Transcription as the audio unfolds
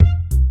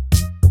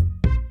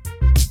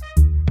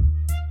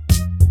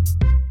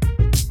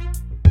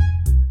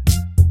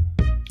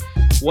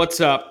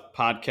What's up,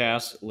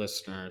 podcast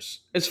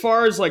listeners? As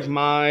far as like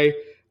my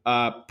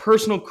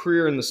personal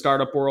career in the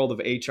startup world of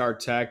HR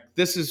tech,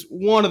 this is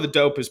one of the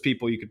dopest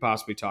people you could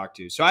possibly talk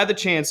to. So I had the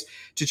chance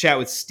to chat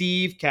with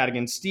Steve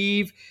Cadigan.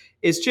 Steve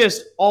is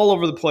just all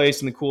over the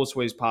place in the coolest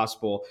ways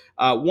possible.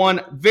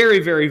 One very,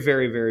 very,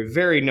 very, very,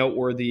 very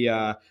noteworthy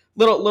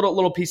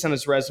little piece on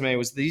his resume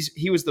was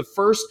he was the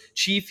first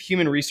chief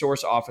human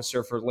resource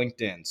officer for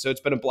LinkedIn. So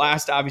it's been a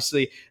blast,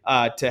 obviously,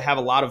 to have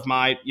a lot of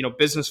my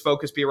business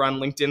focus be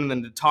around LinkedIn, and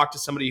then to talk to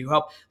somebody who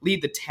helped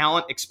lead the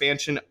talent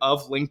expansion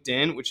of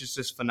LinkedIn, which is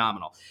just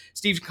phenomenal.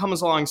 Steve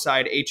comes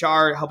alongside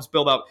HR, helps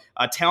build up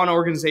talent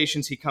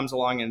organizations. He comes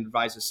along and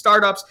advises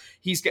startups.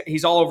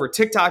 He's all over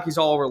TikTok. He's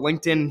all over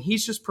LinkedIn. And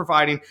he's just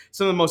providing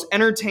some of the most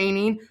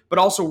entertaining, but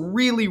also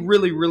really,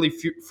 really, really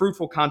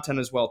fruitful content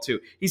as well too.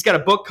 He's got a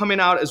book coming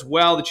out as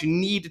well that you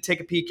need to take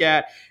a peek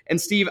at. And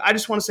Steve, I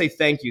just want to say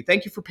thank you.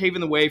 Thank you for paving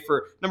the way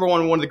for, number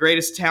one of the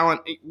greatest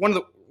talent, one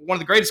of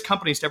the greatest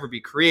companies to ever be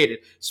created,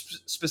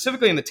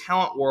 specifically in the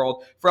talent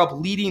world, for help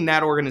leading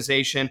that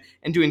organization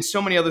and doing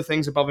so many other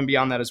things above and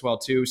beyond that as well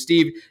too.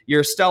 Steve,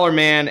 you're a stellar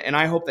man, and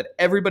I hope that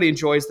everybody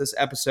enjoys this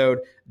episode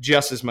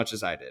just as much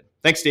as I did.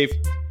 Thanks, Steve.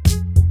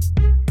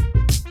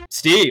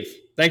 Steve,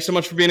 thanks so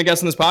much for being a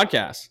guest on this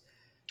podcast.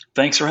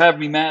 Thanks for having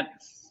me, Matt.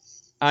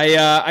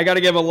 I got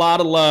to give a lot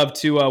of love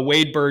to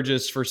Wade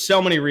Burgess for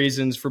so many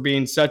reasons, for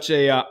being such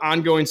a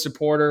ongoing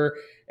supporter.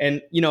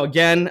 And,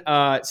 again,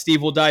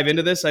 Steve, we'll dive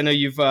into this. I know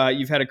you've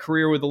had a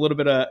career with a little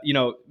bit of,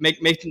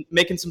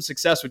 making some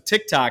success with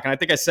TikTok. And I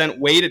think I sent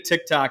Wade a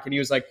TikTok and he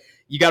was like,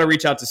 you got to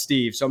reach out to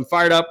Steve. So I'm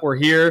fired up. We're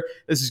here.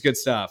 This is good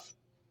stuff.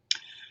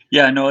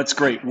 Yeah, no, it's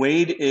great.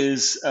 Wade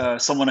is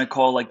someone I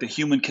call like the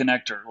human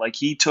connector. Like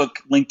he took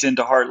LinkedIn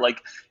to heart.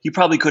 Like he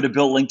probably could have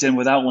built LinkedIn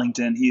without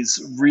LinkedIn.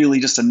 He's really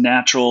just a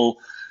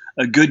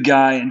good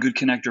guy and good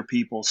connector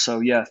people. So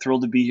yeah,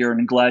 thrilled to be here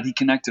and glad he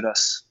connected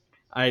us.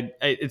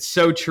 It's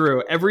so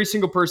true. Every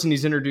single person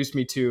he's introduced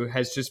me to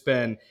has just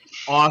been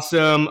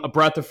awesome, a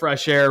breath of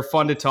fresh air,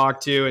 fun to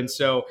talk to, and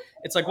so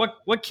it's like,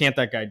 what can't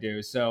that guy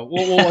do? So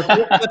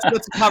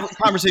that's a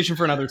conversation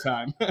for another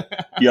time.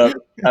 Yeah,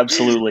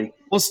 absolutely.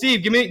 Well,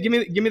 Steve, give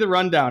me the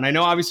rundown. I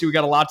know obviously we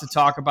got a lot to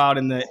talk about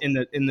in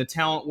the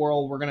talent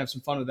world. We're gonna have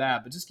some fun with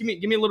that, but just give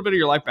me a little bit of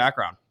your life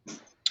background.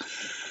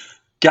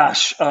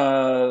 Gosh,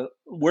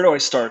 where do I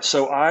start?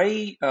 So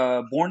I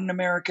born in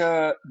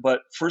America,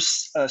 but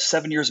first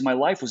 7 years of my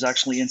life was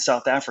actually in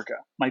South Africa.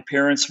 My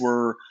parents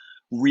were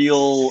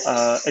real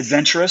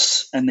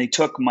adventurous, and they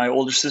took my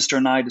older sister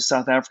and I to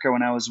South Africa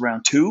when I was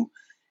around 2.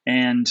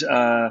 And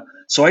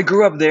so I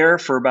grew up there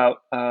for about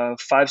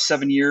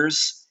 5-7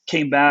 years,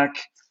 came back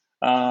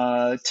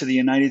to the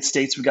United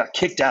States. We got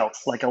kicked out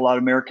like a lot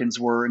of Americans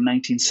were in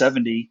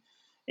 1970.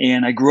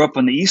 And I grew up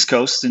on the East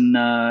Coast in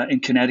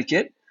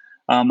Connecticut.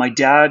 My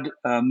dad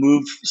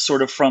moved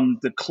sort of from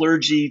the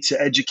clergy to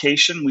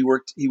education.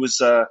 He was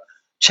a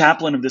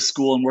chaplain of this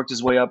school and worked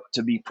his way up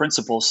to be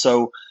principal.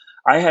 So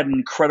I had an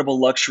incredible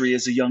luxury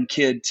as a young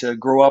kid to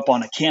grow up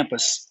on a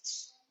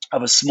campus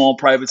of a small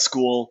private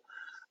school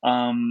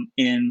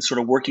in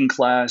sort of working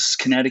class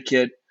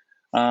Connecticut,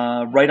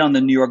 right on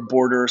the New York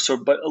border,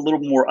 but a little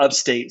more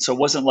upstate. So it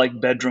wasn't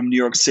like bedroom New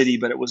York City,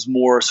 but it was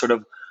more sort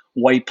of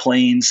White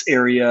Plains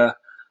area.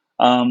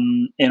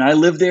 And I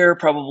lived there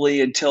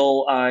probably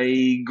until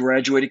I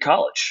graduated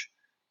college.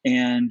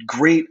 And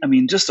great, I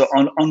mean, just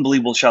an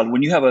unbelievable child.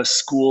 When you have a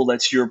school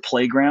that's your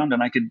playground,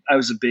 and I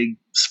was a big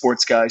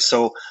sports guy,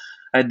 so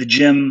I had the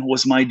gym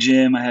was my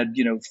gym. I had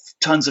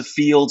tons of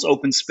fields,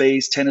 open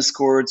space, tennis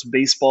courts,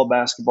 baseball,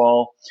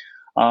 basketball.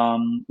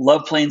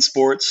 Loved playing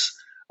sports.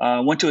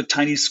 Went to a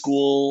tiny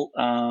school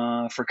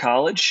for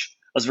college.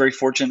 I was very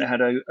fortunate. I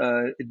had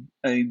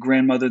a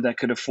grandmother that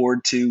could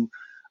afford to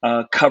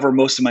cover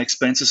most of my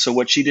expenses. So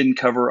what she didn't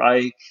cover,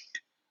 I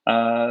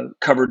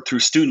covered through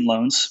student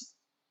loans,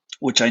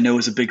 which I know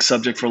is a big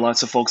subject for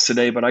lots of folks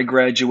today. But I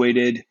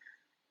graduated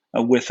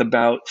with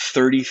about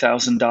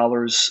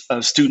 $30,000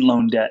 of student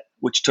loan debt,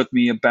 which took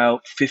me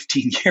about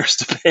 15 years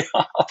to pay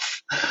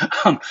off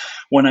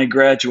when I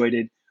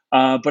graduated.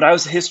 But I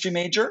was a history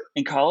major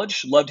in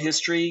college, loved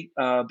history.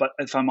 But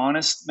if I'm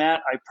honest,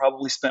 Matt, I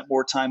probably spent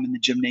more time in the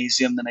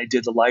gymnasium than I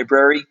did the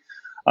library.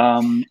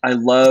 I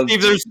love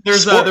Steve,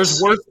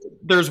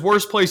 there's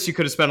worse place you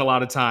could have spent a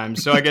lot of time.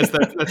 So I guess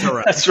that's all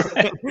right. That's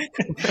right.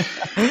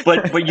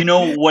 But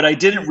what I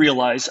didn't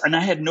realize, and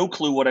I had no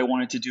clue what I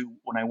wanted to do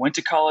when I went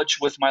to college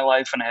with my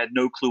life, and I had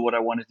no clue what I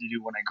wanted to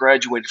do when I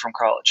graduated from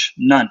college.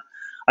 None.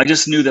 I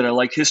just knew that I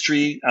like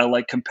history. I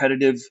like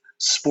competitive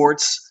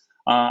sports.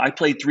 I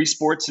played 3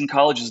 sports in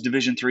college. It was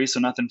Division III, so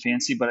nothing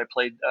fancy. But I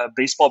played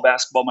baseball,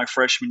 basketball my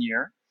freshman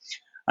year.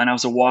 And I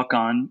was a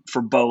walk-on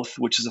for both,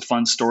 which is a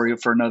fun story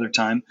for another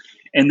time.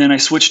 And then I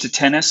switched to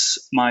tennis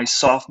my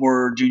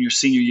sophomore, junior,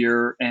 senior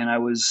year, and I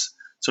was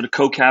sort of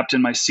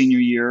co-captain my senior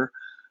year,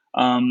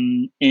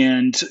 and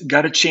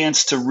got a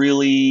chance to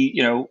really,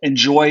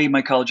 enjoy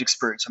my college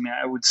experience. I mean,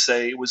 I would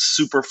say it was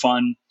super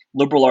fun,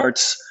 liberal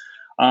arts,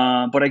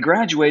 but I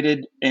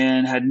graduated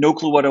and had no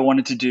clue what I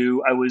wanted to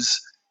do. I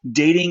was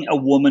dating a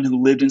woman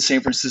who lived in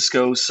San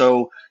Francisco.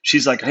 So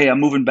she's like, "Hey, I'm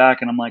moving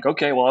back," and I'm like,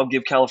 "Okay, well, I'll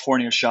give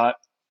California a shot."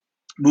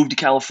 Moved to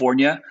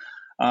California,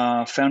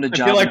 found a I feel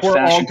job in a like we're all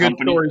fashion good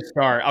company. stories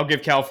start. I'll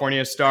give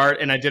California a start,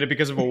 and I did it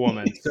because of a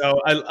woman. So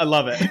I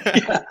love it.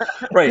 Yeah,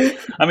 right.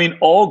 I mean,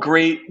 all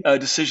great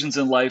decisions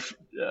in life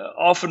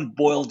often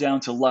boil down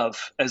to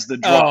love as the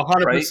Oh,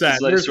 draw, right? 100%.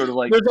 Is like sort of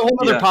like, There's a whole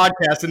other yeah.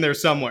 podcast in there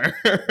somewhere.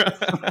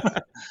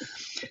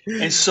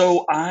 And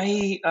so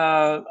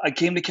I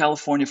came to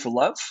California for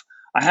love.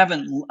 I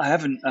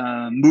haven't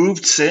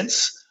moved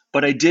since,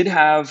 but I did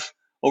have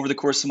over the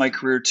course of my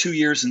career 2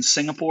 years in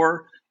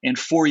Singapore and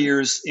 4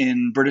 years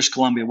in British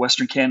Columbia,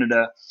 Western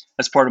Canada,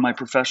 as part of my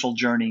professional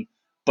journey.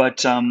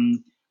 But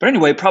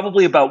anyway,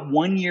 probably about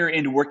 1 year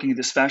into working at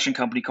this fashion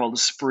company called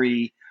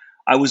Esprit,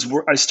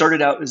 I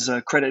started out as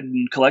a credit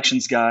and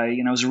collections guy,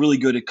 and I was really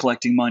good at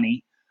collecting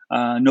money.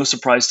 No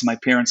surprise to my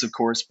parents, of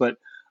course, but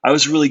I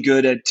was really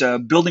good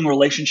at building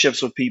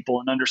relationships with people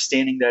and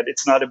understanding that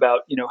it's not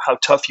about how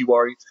tough you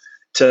are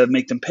to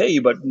make them pay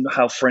you, but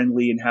how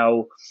friendly and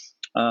how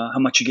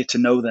much you get to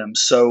know them.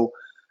 So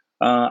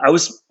I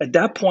was at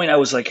that point I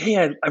was like,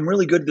 hey, I'm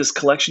really good at this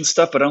collection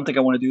stuff, but I don't think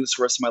I want to do this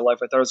the rest of my life.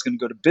 I thought I was going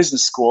to go to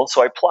business school,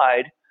 so I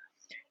applied,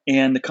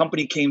 and the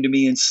company came to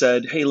me and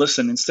said, hey,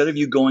 listen, instead of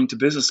you going to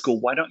business school,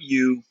 why don't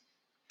you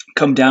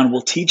come down and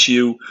we'll teach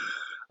you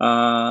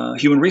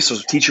human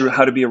resources, teach you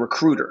how to be a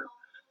recruiter.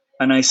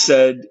 And I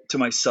said to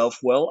myself,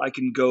 well, I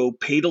can go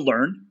pay to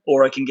learn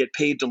or I can get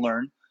paid to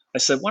learn. I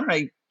said, why don't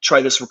I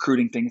try this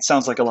recruiting thing? It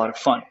sounds like a lot of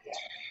fun.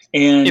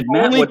 If And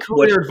Matt, only what,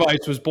 career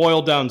advice was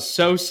boiled down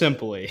so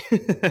simply.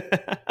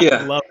 I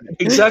yeah, love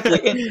exactly.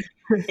 it.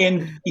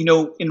 And,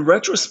 in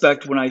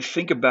retrospect, when I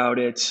think about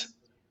it,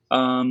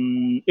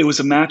 it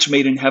was a match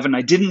made in heaven.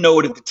 I didn't know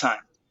it at the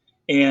time.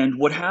 And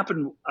what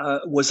happened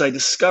was I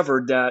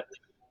discovered that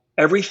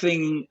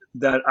everything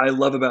that I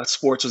love about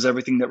sports was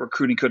everything that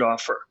recruiting could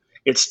offer.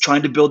 It's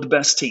trying to build the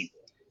best team.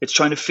 It's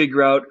trying to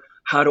figure out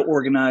how to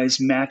organize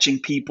matching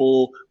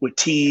people with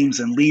teams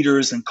and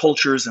leaders and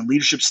cultures and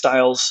leadership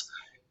styles.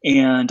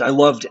 And I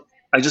loved it.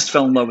 I just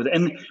fell in love with it.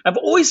 And I've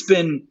always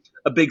been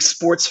a big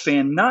sports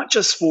fan, not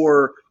just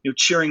for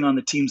cheering on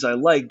the teams I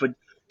like, but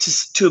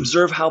to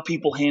observe how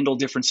people handle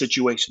different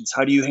situations.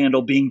 How do you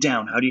handle being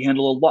down? How do you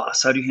handle a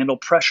loss? How do you handle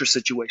pressure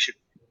situation?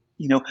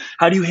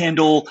 How do you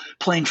handle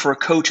playing for a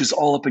coach who's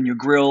all up in your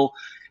grill?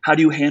 How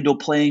do you handle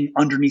playing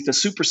underneath a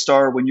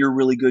superstar when you're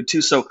really good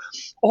too? So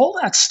all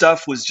that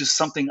stuff was just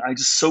something I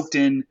just soaked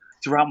in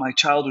throughout my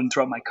childhood and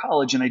throughout my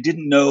college. And I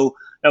didn't know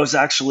that was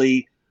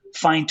actually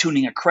fine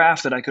tuning a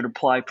craft that I could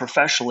apply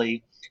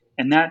professionally.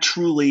 And that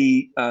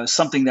truly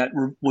something that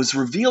was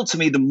revealed to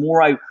me the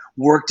more I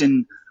worked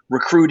in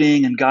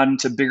recruiting and got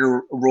into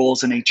bigger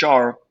roles in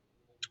HR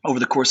over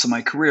the course of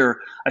my career,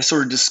 I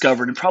sort of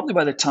discovered, and probably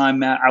by the time,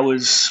 Matt, I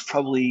was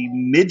probably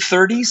mid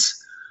 30s,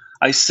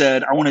 I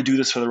said, I want to do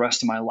this for the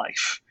rest of my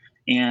life.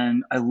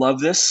 And I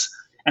love this.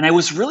 And I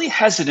was really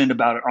hesitant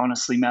about it,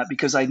 honestly, Matt,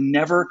 because I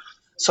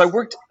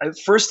worked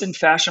first in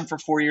fashion for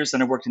 4 years,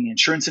 then I worked in the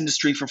insurance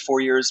industry for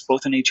 4 years,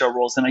 both in HR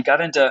roles. Then I got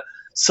into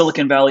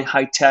Silicon Valley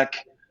high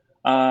tech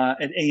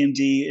at AMD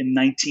in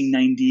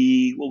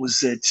 1990. What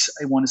was it?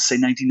 I want to say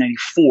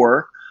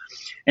 1994.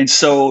 And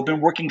so I've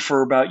been working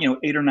for about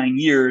 8 or 9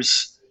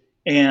 years,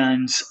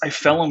 and I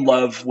fell in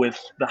love with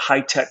the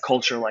high tech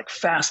culture, like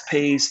fast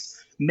paced,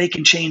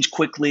 making change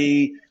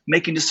quickly,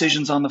 making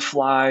decisions on the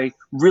fly,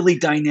 really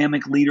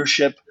dynamic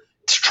leadership,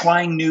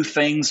 trying new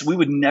things we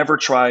would never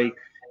try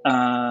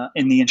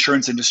in the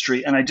insurance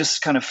industry. And I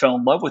just kind of fell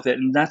in love with it.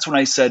 And that's when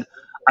I said,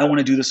 I want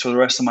to do this for the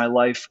rest of my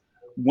life.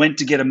 Went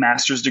to get a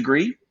master's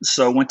degree.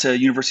 So I went to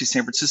University of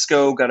San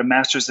Francisco, got a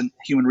master's in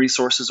human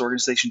resources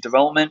organization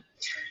development,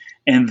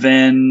 and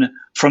then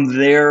from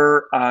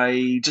there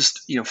I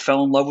just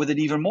fell in love with it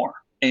even more,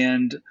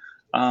 and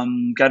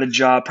got a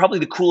job, probably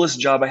the coolest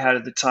job I had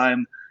at the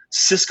time.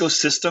 Cisco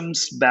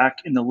Systems back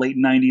in the late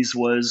 90s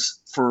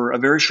was, for a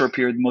very short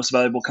period, the most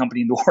valuable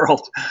company in the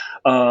world,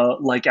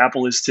 like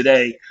Apple is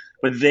today.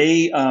 But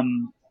they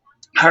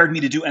hired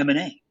me to do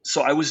M&A.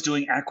 So I was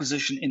doing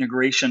acquisition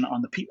integration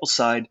on the people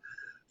side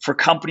for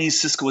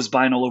companies Cisco was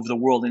buying all over the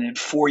world. And in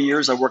 4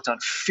 years, I worked on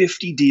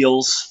 50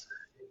 deals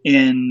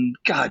in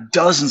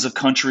dozens of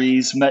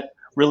countries, met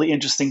really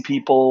interesting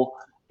people,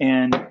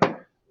 and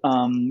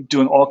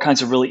doing all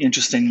kinds of really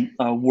interesting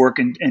work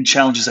and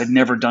challenges I'd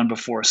never done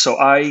before. So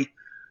I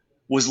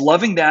was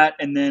loving that.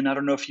 And then I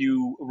don't know if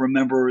you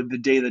remember the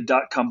day the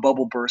dot-com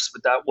bubble burst,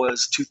 but that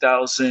was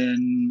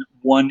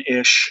 2001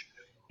 ish.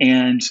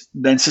 And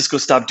then Cisco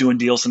stopped doing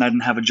deals, and I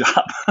didn't have a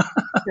job.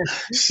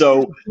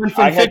 So Went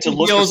I from had to 50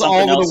 look for deals all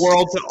something over the else.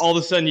 world to all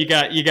of a sudden you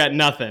got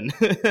nothing.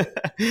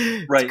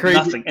 It's Right, crazy.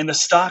 nothing. And the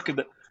stock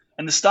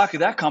of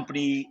that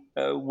company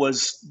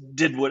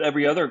did what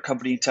every other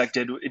company in tech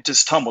did. It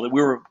just tumbled. We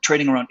were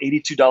trading around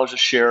 $82 a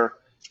share,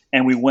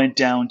 and we went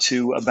down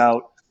to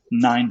about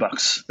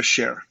 $9 a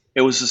share.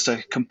 It was just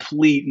a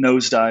complete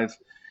nosedive.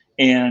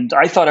 And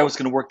I thought I was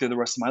going to work there the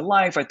rest of my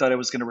life. I thought I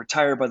was going to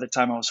retire by the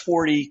time I was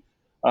 40.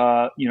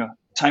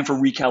 Time for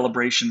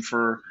recalibration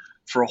for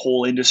for a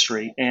whole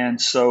industry. And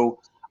so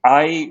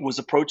I was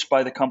approached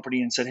by the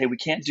company and said, "Hey, we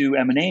can't do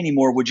M&A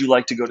anymore. Would you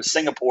like to go to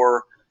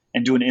Singapore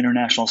and do an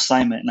international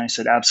assignment?" And I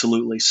said,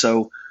 "Absolutely."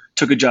 So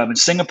took a job in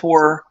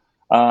Singapore,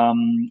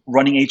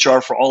 running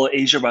HR for all of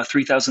Asia, about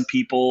 3,000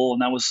 people.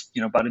 And that was,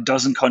 about a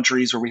dozen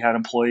countries where we had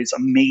employees.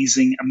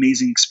 Amazing,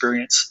 amazing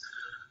experience.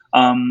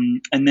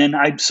 And then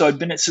I'd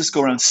been at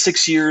Cisco around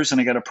 6 years,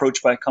 and I got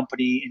approached by a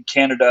company in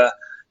Canada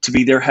to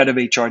be their head of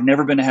HR. I'd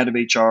never been a head of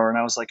HR. And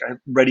I was like, I'm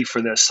ready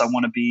for this. I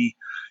want to be,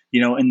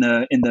 in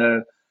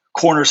the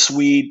corner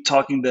suite,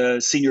 talking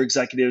to senior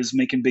executives,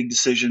 making big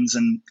decisions.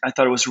 And I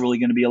thought it was really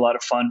going to be a lot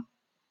of fun.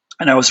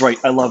 And I was right.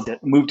 I loved it.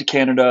 Moved to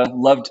Canada,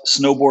 loved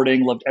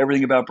snowboarding, loved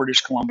everything about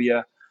British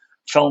Columbia,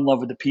 fell in love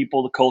with the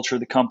people, the culture,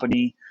 the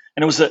company.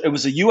 And it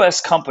was a US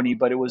company,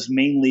 but it was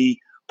mainly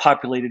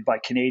populated by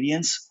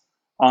Canadians.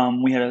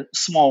 We had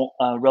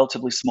a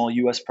relatively small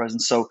US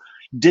presence. So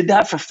did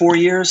that for 4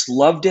 years,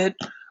 loved it.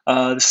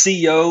 The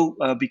CEO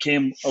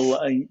became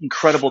an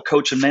incredible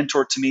coach and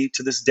mentor to me.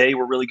 To this day,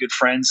 we're really good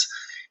friends.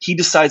 He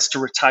decides to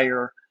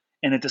retire.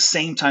 And at the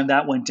same time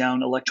that went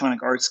down,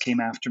 Electronic Arts came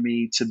after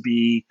me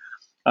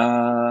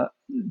uh,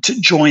 to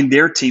join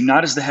their team,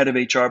 not as the head of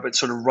HR, but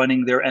sort of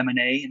running their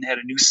M&A. And they had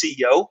a new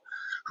CEO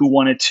who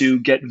wanted to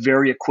get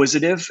very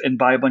acquisitive and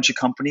buy a bunch of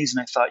companies.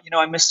 And I thought,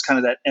 I missed kind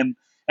of that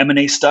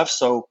M&A stuff.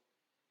 So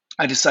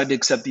I decided to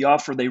accept the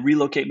offer. They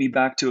relocate me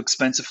back to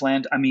expensive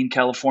land,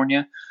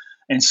 California.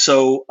 And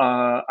so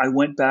I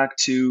went back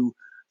to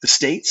the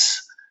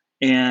States.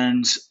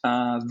 And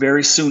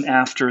very soon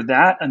after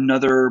that,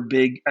 another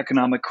big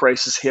economic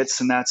crisis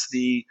hits, and that's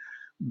the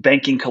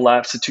banking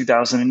collapse of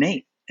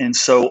 2008. And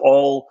so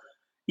all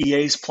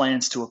EA's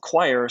plans to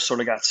acquire sort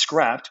of got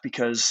scrapped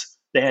because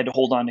they had to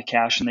hold on to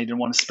cash and they didn't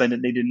want to spend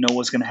it. They didn't know what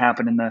was going to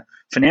happen in the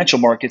financial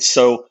markets.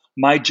 So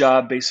my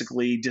job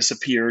basically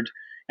disappeared,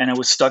 and I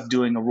was stuck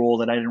doing a role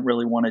that I didn't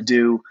really want to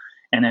do.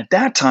 And at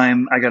that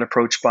time, I got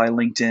approached by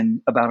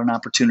LinkedIn about an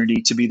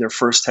opportunity to be their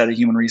first head of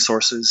human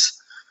resources.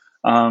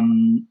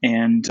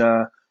 And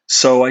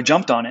so I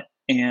jumped on it.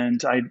 And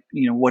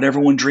what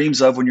everyone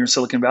dreams of when you're in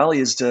Silicon Valley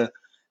is to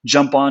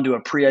jump onto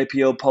a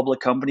pre-IPO public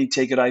company,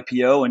 take it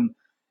IPO,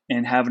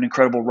 and have an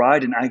incredible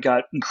ride. And I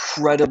got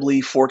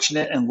incredibly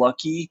fortunate and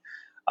lucky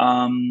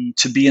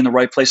to be in the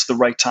right place at the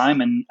right time.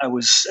 And I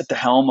was at the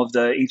helm of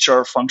the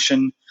HR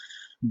function,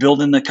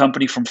 building the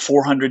company from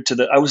 400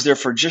 I was there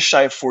for just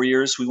shy of 4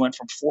 years. We went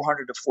from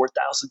 400 to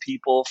 4,000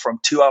 people, from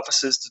 2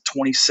 offices to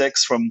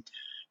 26, from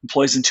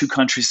employees in 2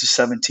 countries to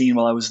 17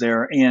 while I was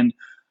there, and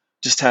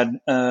just had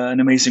an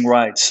amazing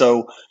ride.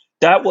 So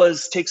that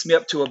takes me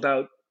up to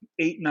about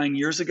 8-9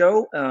 years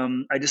ago.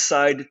 I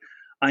decide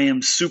I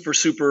am super,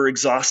 super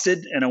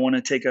exhausted and I want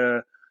to take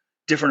a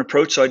different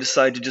approach. So I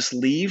decided to just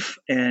leave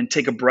and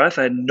take a breath.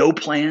 I had no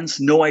plans,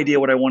 no idea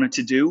what I wanted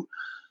to do.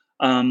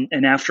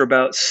 And after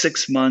about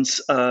 6 months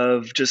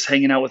of just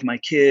hanging out with my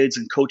kids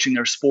and coaching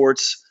their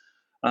sports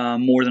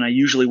more than I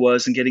usually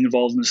was, and getting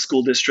involved in the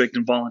school district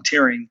and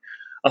volunteering,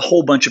 a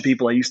whole bunch of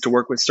people I used to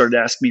work with started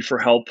asking me for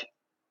help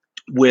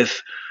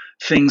with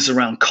things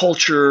around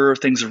culture,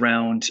 things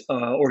around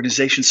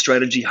organization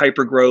strategy,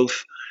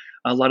 hypergrowth.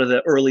 A lot of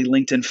the early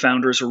LinkedIn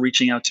founders were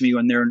reaching out to me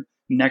on their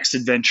next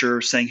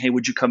adventure saying, "Hey,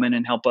 would you come in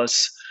and help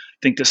us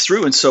think this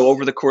through?" And so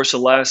over the course of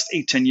the last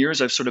 8-10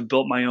 years, I've sort of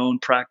built my own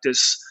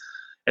practice,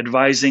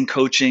 advising,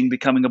 coaching,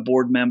 becoming a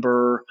board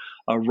member,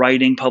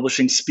 writing,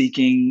 publishing,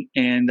 speaking.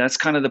 And that's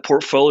kind of the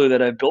portfolio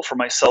that I've built for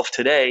myself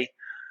today,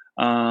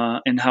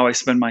 and how I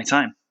spend my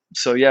time.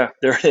 So yeah,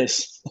 there it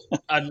is.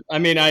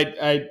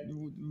 I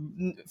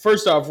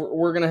first off,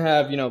 we're gonna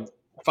have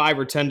 5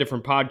 or 10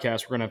 different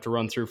podcasts we're gonna have to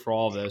run through for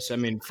all of this. I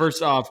mean,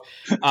 first off,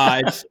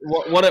 it's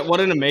what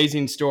an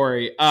amazing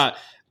story.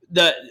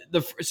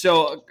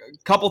 So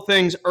a couple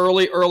things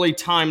early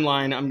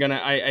timeline.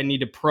 I need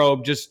to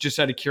probe just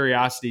out of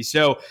curiosity.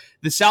 So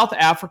the South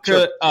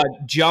Africa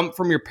jump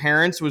from your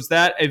parents, was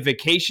that a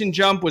vacation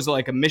jump? Was it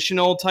like a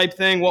missional type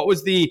thing? What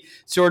was the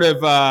sort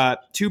of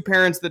 2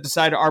 parents that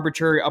decided to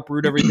arbitrarily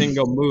uproot everything and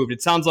go move?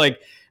 It sounds like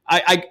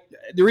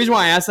the reason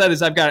why I asked that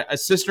is I've got a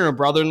sister and a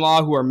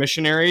brother-in-law who are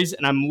missionaries,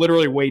 and I'm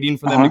literally waiting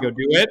for them to go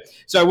do it.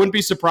 So I wouldn't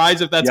be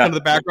surprised if that's kind of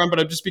the background, but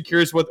I'd just be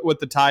curious what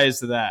the tie is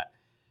to that.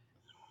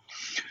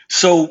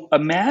 So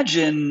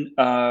imagine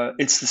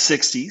it's the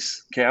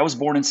 60s. Okay, I was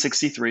born in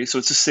 63, so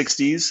it's the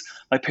 60s.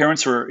 My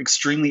parents were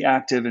extremely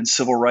active in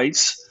civil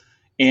rights.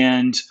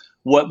 And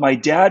what my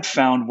dad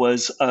found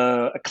was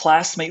a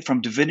classmate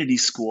from divinity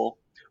school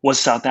was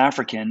South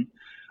African,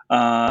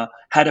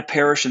 had a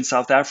parish in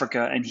South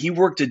Africa, and he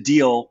worked a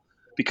deal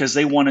because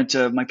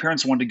my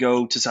parents wanted to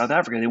go to South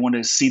Africa. They wanted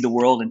to see the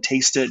world and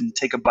taste it and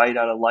take a bite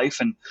out of life.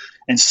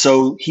 And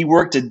so he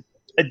worked a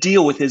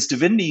deal with his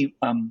divinity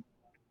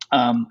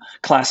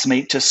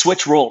classmate to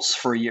switch roles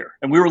for a year.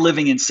 And we were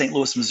living in St.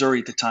 Louis, Missouri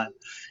at the time.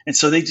 And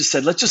so they just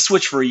said, let's just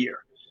switch for a year.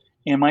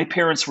 And my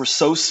parents were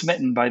so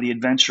smitten by the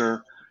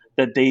adventure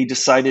that they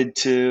decided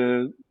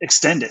to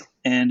extend it.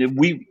 And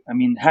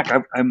heck,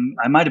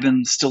 I might have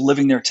been still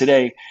living there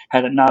today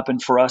had it not been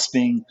for us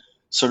being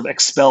sort of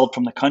expelled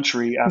from the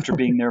country after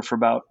being there for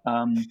about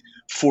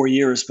 4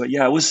 years. But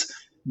yeah,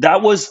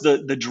 that was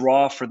the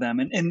draw for them.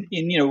 And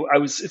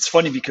it's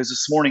funny because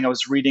this morning I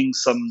was reading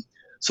some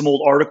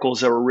old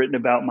articles that were written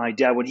about my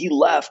dad. When he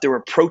left, there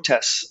were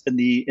protests in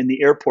the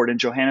airport in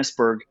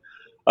Johannesburg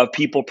of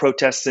people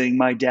protesting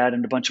my dad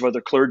and a bunch of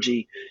other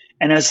clergy.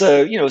 And as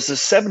a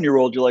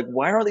 7-year-old, you're like,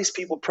 why are these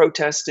people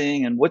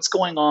protesting and what's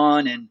going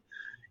on? And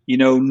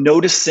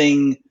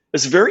noticing,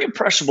 it's very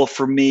impressionable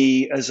for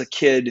me as a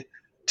kid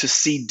to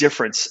see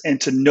difference and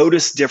to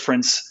notice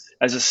difference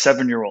as a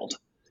 7-year-old,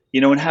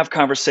 and have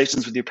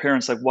conversations with your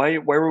parents like, why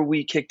were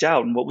we kicked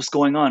out and what was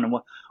going on, and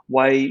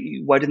why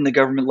didn't the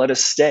government let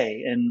us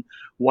stay, and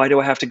why do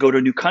I have to go to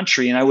a new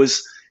country? And I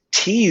was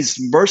teased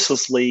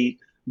mercilessly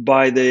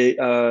by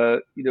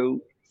the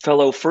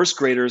fellow first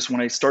graders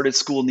when I started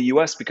school in the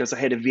U.S. because I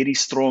had a very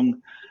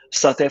strong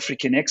South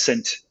African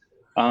accent,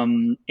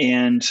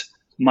 and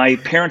my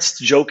parents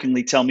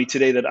jokingly tell me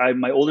today that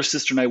my older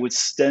sister and I would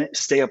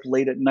stay up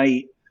late at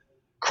night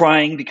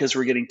crying because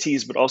we're getting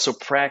teased, but also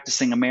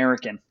practicing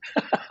American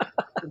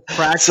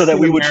so that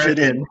we would fit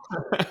in.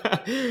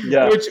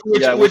 Yeah,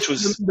 which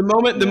was the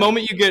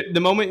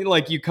moment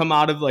like you come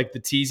out of like the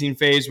teasing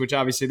phase, which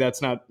obviously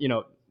that's not,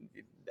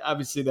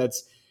 obviously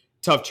that's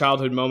tough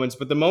childhood moments,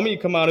 but the moment you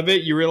come out of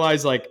it, you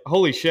realize like,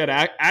 holy shit,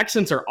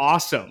 accents are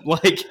awesome.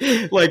 Like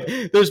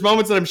there's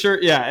moments that I'm sure.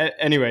 Yeah.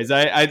 Anyways,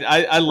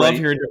 I love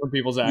hearing different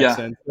people's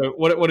accents. Yeah. So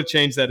what a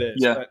change that is.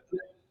 Yeah. But,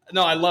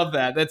 no, I love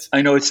that.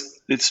 I know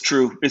it's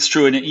true. It's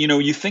true. And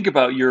you think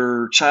about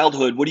your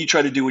childhood. What do you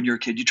try to do when you're a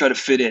kid? You try to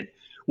fit in.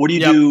 What do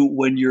you do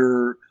when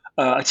you're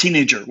a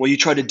teenager? Well, you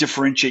try to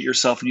differentiate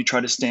yourself and you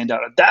try to stand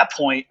out. At that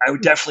point, I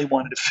definitely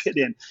wanted to fit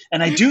in.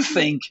 And I do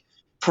think,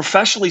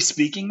 professionally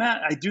speaking,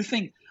 Matt, I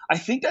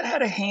think that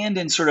had a hand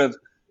in sort of,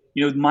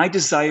 my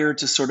desire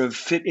to sort of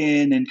fit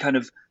in and kind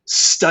of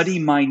study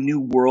my new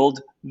world,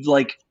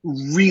 like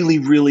really,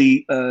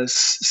 really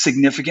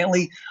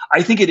significantly.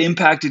 I think it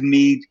impacted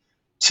me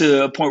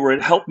to a point where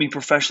it helped me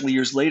professionally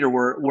years later,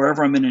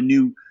 wherever I'm in a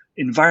new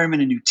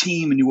environment, a new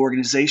team, a new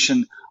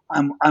organization,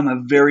 I'm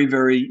a very,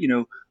 very,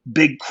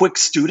 big, quick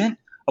student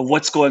of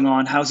what's going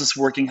on. How's this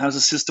working? How's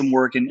the system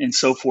work? And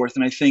so forth.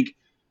 And I think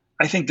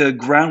the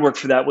groundwork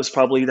for that was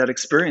probably that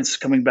experience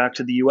coming back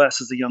to the U.S.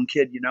 as a young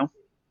kid,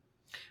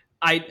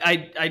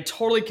 I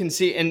totally can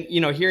see. And,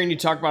 hearing you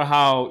talk about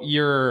how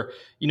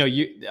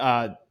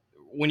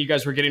when you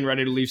guys were getting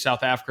ready to leave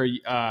South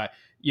Africa,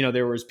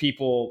 there was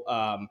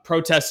people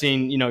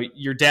protesting,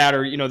 your dad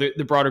or,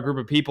 the broader group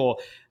of people.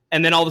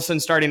 And then all of a sudden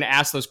starting to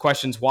ask those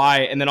questions,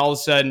 why? And then all of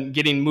a sudden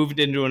getting moved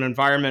into an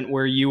environment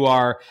where you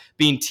are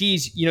being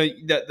teased,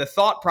 the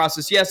thought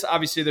process, yes,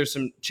 obviously there's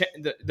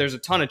a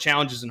ton of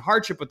challenges and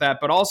hardship with that,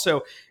 but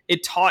also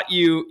it taught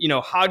you,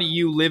 how do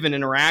you live and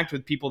interact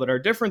with people that are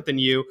different than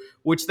you,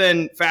 which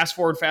then fast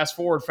forward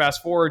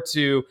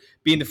to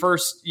being the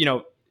first,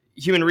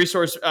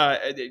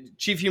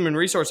 chief human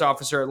resource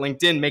officer at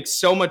LinkedIn makes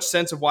so much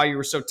sense of why you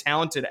were so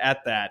talented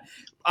at that.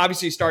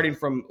 Obviously starting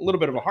from a little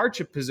bit of a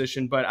hardship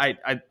position, but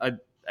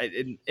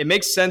it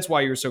makes sense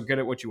why you're so good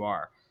at what you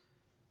are.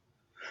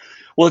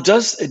 Well, it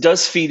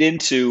does feed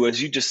into,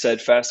 as you just said,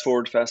 fast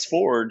forward.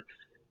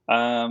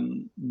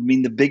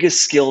 The biggest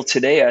skill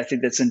today, I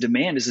think that's in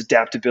demand is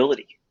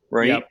adaptability,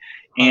 right? Yep.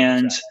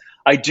 And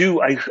I've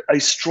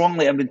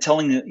been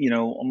telling,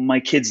 my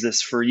kids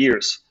this for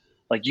years.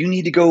 Like, you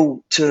need to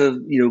go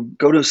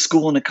to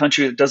school in a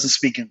country that doesn't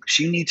speak English.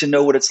 You need to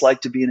know what it's like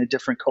to be in a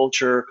different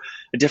culture,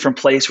 a different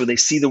place where they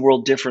see the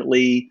world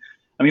differently.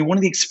 I mean, one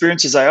of the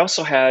experiences I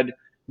also had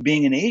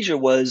being in Asia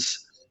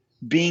was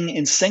being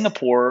in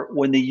Singapore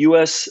when the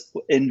U.S.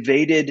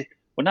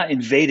 not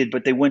invaded,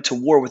 but they went to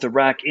war with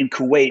Iraq in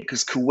Kuwait,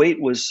 because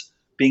Kuwait was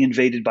being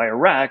invaded by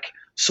Iraq.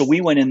 So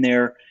we went in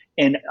there,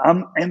 and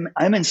I'm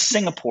in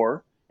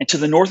Singapore. And to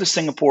the north of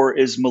Singapore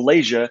is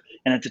Malaysia,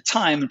 and at the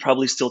time, and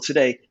probably still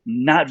today,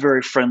 not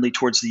very friendly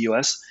towards the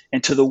U.S.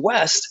 And to the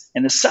west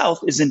and the south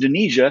is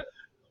Indonesia,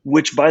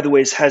 which, by the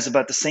way, has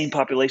about the same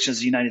population as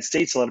the United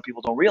States. A lot of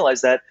people don't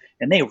realize that,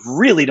 and they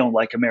really don't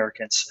like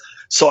Americans.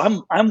 So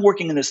I'm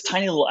working in this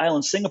tiny little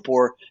island,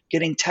 Singapore,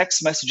 getting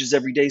text messages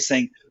every day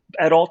saying,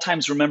 at all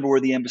times, remember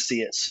where the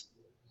embassy is.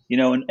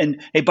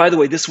 And hey, by the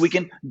way, this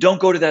weekend,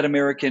 don't go to that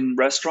American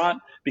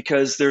restaurant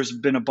because there's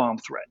been a bomb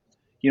threat.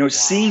 Wow.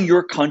 Seeing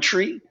your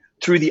country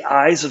through the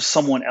eyes of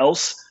someone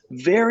else,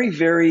 very,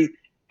 very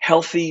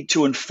healthy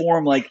to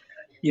inform. Like,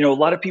 a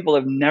lot of people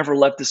have never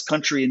left this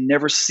country and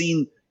never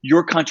seen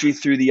your country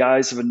through the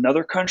eyes of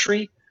another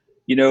country,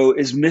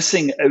 is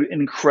missing an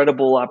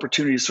incredible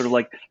opportunity to sort of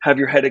like have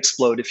your head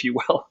explode, if you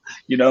will,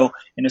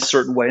 in a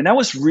certain way. And that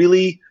was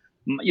really,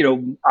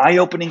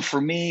 eye-opening for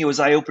me. It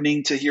was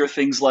eye-opening to hear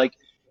things like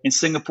in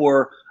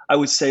Singapore, I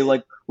would say,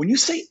 like, when you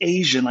say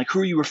Asian, like, who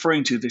are you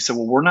referring to? They said,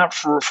 well, we're not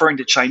referring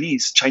to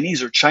Chinese.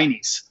 Chinese are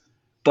Chinese.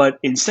 But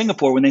in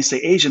Singapore, when they say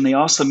Asian, they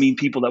also mean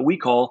people that we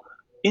call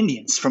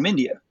Indians from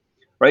India,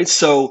 right?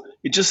 So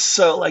it just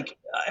like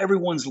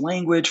everyone's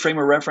language, frame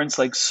of reference,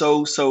 like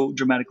so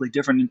dramatically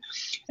different.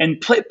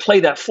 And play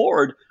that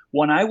forward.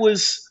 When I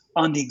was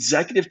on the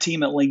executive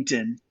team at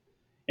LinkedIn,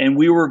 and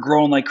we were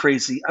growing like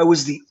crazy. I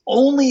was the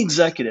only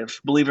executive,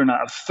 believe it or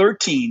not, of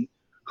 13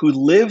 who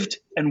lived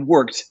and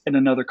worked in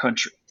another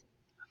country.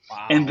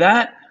 And Wow.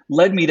 that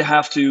led me to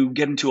have to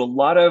get into a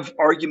lot of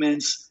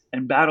arguments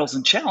and battles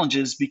and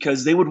challenges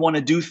because they would want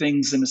to do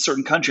things in a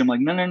certain country. I'm like,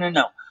 no, no, no,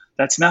 no.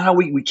 That's not how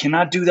we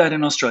cannot do that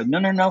in Australia. No,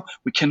 no, no.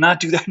 We cannot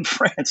do that in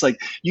France.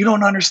 Like, you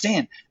don't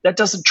understand. That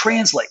doesn't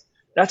translate.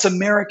 That's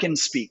American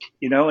speak,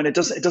 and it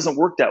doesn't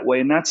work that way.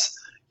 And that's,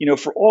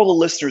 for all the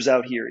listeners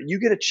out here, you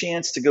get a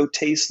chance to go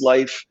taste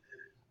life,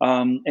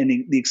 and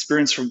the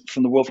experience from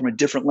the world from a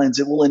different lens.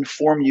 It will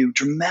inform you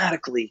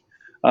dramatically,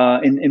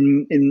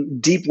 in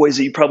deep ways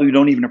that you probably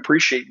don't even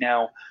appreciate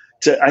now,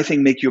 to, I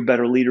think, make you a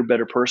better leader,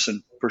 better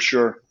person, for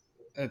sure.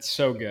 That's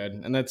so good,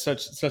 and that's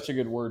such a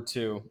good word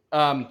too.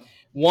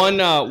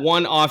 One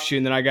offshoot,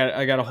 and then I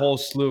got a whole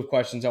slew of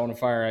questions I want to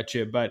fire at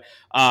you. But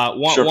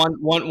Sure.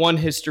 one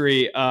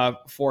history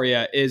for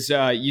you is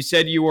you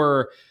said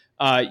you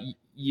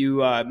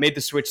made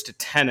the switch to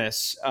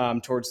tennis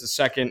towards the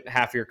second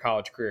half of your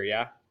college career.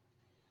 Yeah.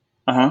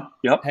 Uh-huh.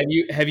 Yep.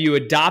 Have you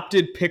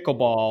adopted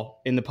pickleball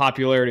in the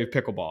popularity of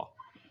pickleball?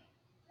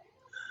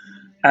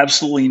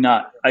 Absolutely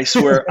not. I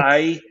swear,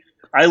 I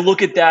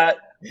look at that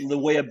the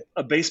way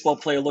a baseball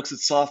player looks at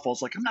softball.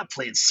 It's like, I'm not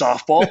playing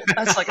softball.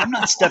 That's like, I'm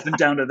not stepping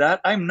down to that.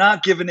 I'm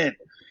not giving in.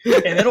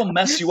 And it'll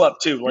mess you up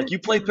too. Like, you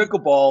play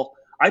pickleball.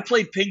 I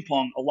played ping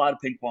pong, a lot of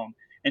ping pong.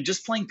 And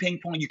just playing ping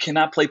pong, you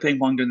cannot play ping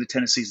pong during the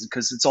tennis season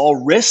because it's all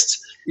wrist,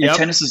 and Yep.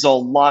 tennis is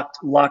all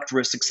locked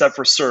wrist except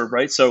for serve,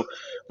 right? So,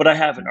 but I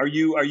haven't. Are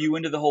you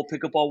into the whole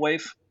pickleball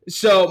wave?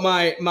 So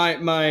my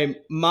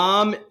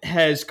mom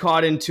has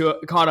caught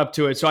up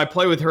to it. So I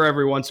play with her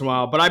every once in a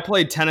while. But I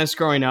played tennis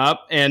growing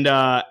up, and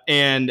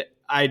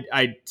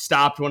I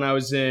stopped when I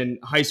was in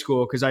high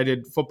school because I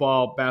did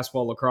football,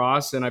 basketball,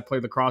 lacrosse, and I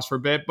played lacrosse for a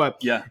bit. But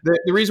Yeah.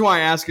 the reason why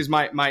I ask is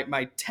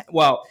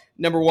well,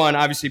 number one,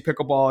 obviously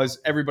pickleball is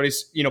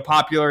everybody's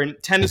popular, and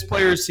tennis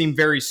players seem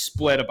very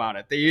split about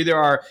it. They either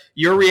are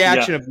your Yeah.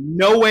 reaction of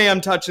no way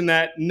I'm touching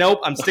that, nope,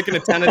 I'm sticking to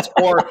tennis,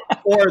 or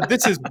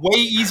this is way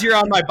easier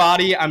on my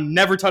body, I'm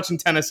never touching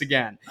tennis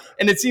again.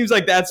 And it seems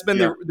like that's been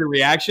Yeah. the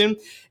reaction.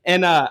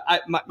 And Uh-huh.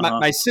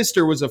 my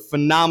sister was a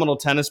phenomenal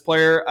tennis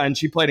player, and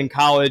she played in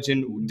college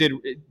and did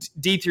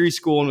D3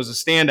 school and was a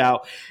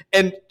standout.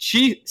 And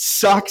she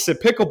sucks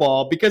at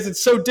pickleball because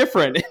it's so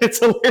different. It's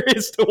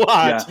hilarious to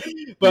watch.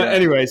 Yeah. But Yeah.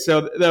 anyway, so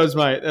that was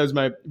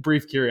my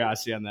brief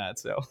curiosity on that.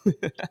 So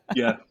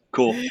Yeah.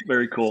 Cool.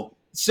 Very cool.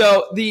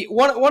 so the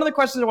one of the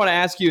questions I want to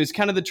ask you is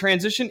kind of the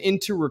transition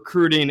into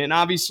recruiting, and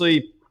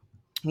obviously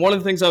one of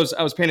the things I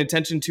was paying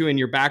attention to in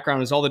your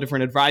background is all the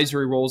different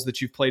advisory roles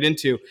that you've played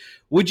into.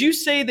 Would you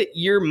say that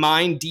your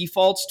mind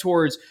defaults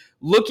towards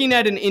looking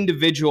at an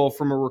individual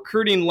from a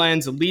recruiting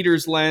lens, a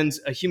leader's lens,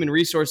 a human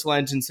resource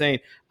lens, and saying,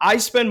 I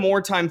spend more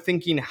time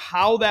thinking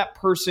how that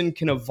person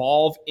can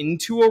evolve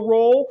into a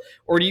role?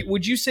 Or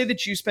would you say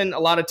that you spend a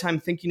lot of time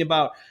thinking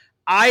about,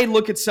 I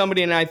look at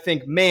somebody and I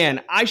think,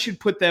 man, I should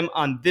put them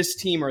on this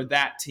team or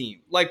that team?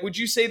 Like, would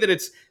you say that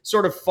it's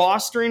sort of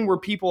fostering where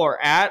people are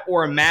at,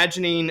 or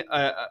imagining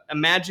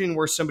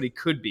where somebody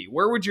could be?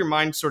 Where would your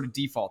mind sort of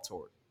default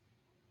toward?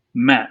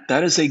 Matt,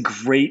 that is a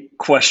great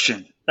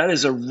question. That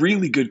is a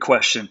really good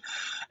question.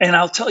 And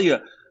I'll tell you,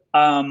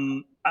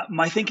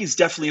 my thinking's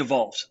definitely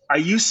evolved. I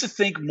used to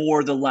think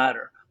more the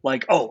latter,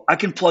 like, oh, I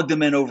can plug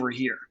them in over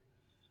here.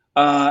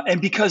 And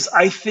because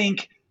I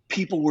think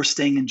people were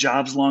staying in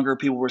jobs longer,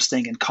 people were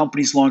staying in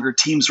companies longer,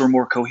 teams were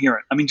more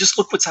coherent. I mean, just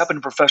look what's happened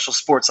in professional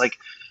sports. Like,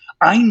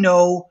 I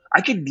know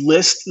I could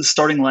list the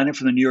starting lineup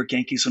for the New York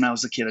Yankees when I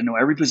was a kid. I know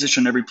every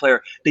position, every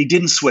player. They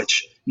didn't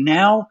switch.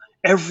 Now,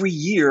 every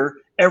year,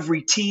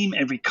 every team,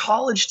 every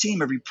college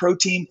team, every pro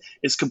team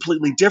is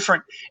completely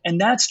different.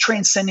 And that's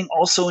transcending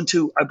also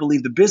into, I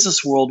believe, the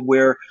business world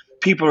where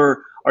people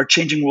are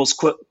changing rules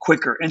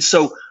quicker. And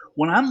so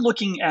when I'm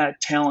looking at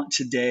talent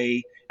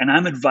today and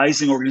I'm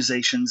advising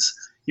organizations,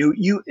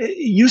 it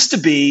used to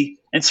be,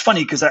 and it's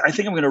funny because I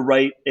think I'm going to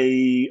write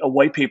a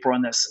white paper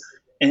on this,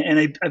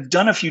 and I've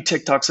done a few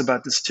TikToks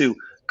about this too.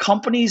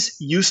 Companies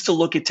used to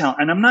look at talent,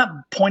 and I'm not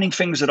pointing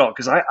fingers at all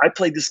because I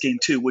played this game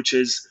too, which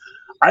is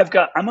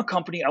I'm a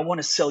company, I want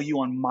to sell you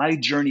on my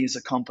journey as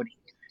a company.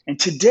 And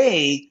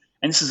today,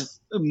 and this is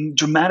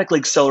dramatically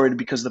accelerated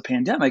because of the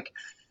pandemic,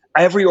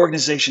 every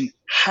organization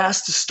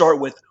has to start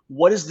with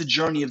what is the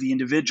journey of the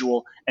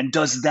individual, and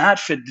does that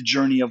fit the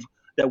journey of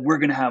that we're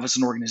going to have as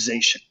an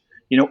organization?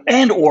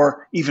 And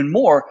or even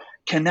more,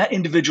 can that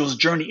individual's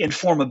journey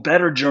inform a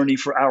better journey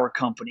for our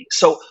company?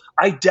 So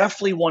I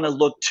definitely want to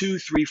look 2,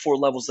 3, 4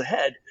 levels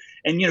ahead.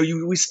 And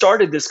we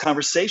started this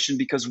conversation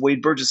because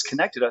Wade Burgess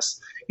connected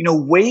us.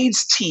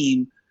 Wade's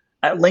team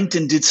at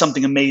LinkedIn did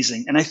something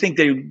amazing, and I think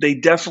they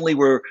definitely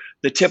were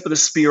the tip of the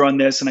spear on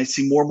this. And I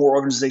see more and more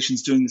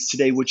organizations doing this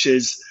today, which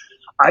is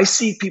I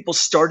see people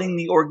starting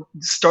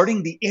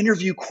the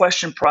interview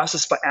question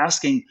process by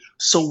asking,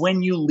 so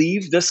when you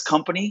leave this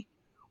company,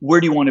 where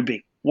do you want to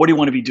be? What do you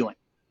want to be doing?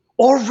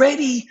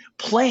 Already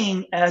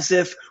playing as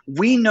if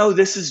we know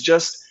this is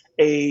just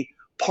a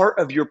part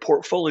of your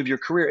portfolio of your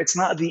career. It's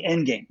not the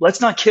end game.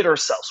 Let's not kid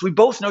ourselves. We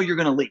both know you're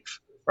going to leave,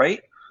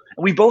 right?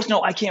 And we both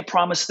know I can't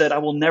promise that I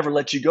will never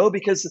let you go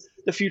because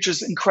the future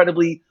is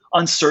incredibly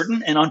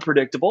uncertain and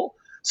unpredictable.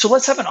 So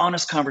let's have an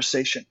honest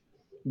conversation.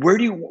 Where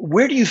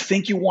do you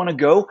think you want to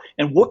go,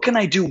 and what can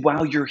I do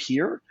while you're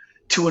here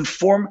to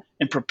inform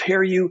and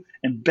prepare you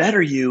and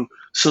better you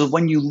so that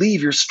when you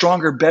leave, you're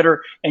stronger,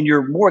 better, and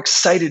you're more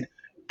excited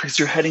because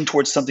you're heading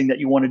towards something that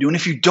you want to do. And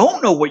if you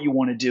don't know what you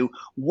want to do,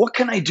 what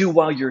can I do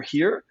while you're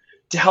here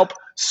to help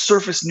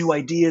surface new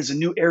ideas and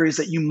new areas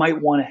that you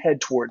might want to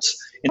head towards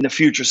in the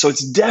future? So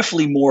it's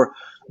definitely more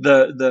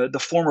the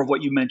former of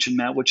what you mentioned,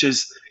 Matt, which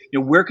is,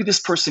 where could this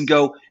person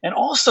go? And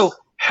also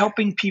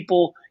helping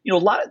people,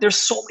 there's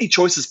so many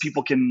choices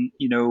people can,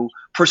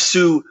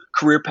 pursue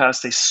career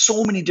paths. There's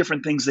so many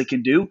different things they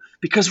can do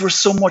because we're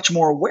so much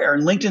more aware.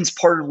 And LinkedIn's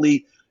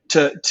partly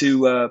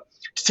to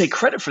take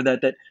credit for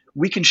that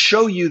we can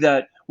show you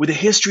that with a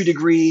history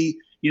degree,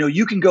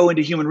 you can go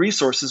into human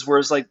resources.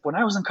 Whereas like when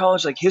I was in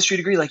college, like history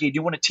degree, like, hey, do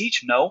you want to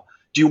teach? No.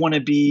 Do you want to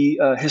be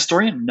a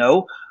historian?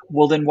 No.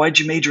 Well, then why'd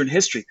you major in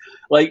history?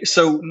 Like,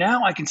 so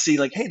now I can see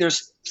like, hey,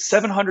 there's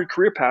 700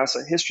 career paths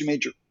a history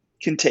major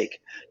can take.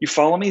 You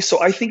follow me?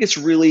 So I think it's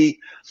really,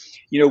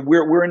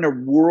 we're in a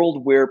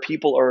world where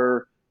people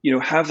are,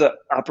 have the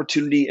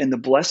opportunity and the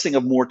blessing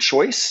of more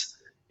choice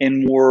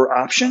and more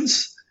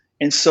options.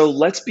 And so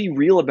let's be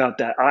real about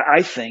that,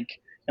 I think,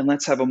 and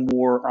let's have a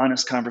more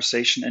honest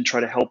conversation and try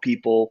to help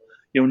people,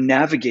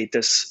 navigate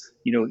this,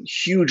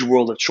 huge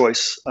world of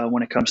choice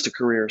when it comes to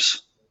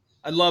careers.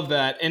 I love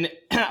that, and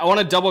I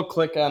want to double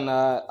click on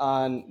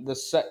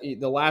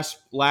the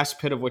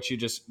last bit of what you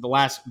just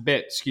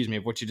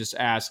of what you just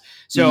asked.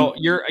 So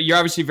you're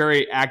obviously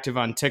very active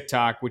on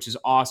TikTok, which is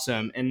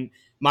awesome. And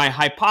my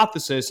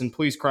hypothesis, and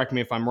please correct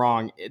me if I'm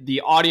wrong,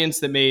 the audience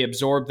that may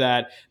absorb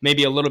that may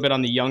be a little bit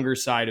on the younger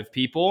side of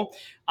people.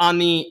 On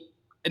the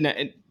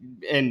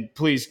and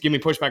please give me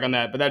pushback on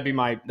that, but that'd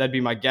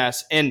be my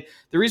guess. And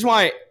the reason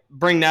why I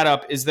bring that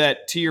up is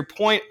that, to your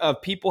point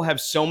of people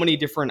have so many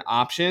different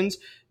options.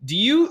 Do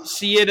you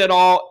see it at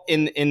all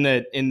in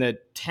the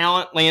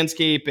talent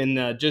landscape, in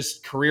the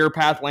just career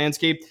path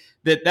landscape,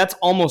 that's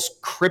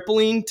almost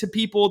crippling to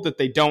people, that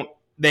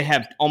they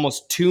have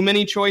almost too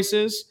many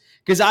choices?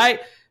 Because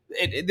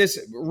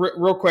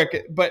real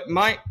quick, but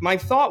my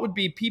thought would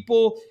be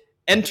people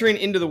entering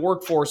into the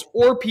workforce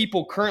or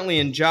people currently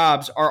in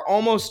jobs are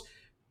almost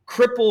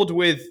crippled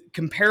with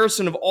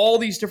comparison of all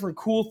these different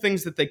cool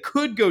things that they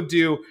could go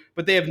do,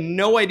 but they have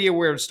no idea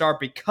where to start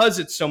because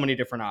it's so many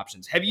different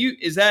options.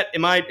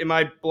 Am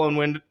I blowing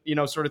wind,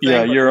 sort of thing?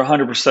 Yeah, you're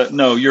 100%.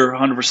 No, you're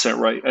 100%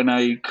 right. And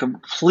I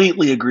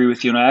completely agree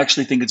with you. And I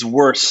actually think it's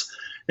worse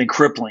than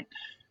crippling.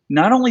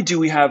 Not only do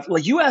we have,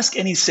 like, you ask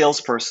any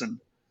salesperson,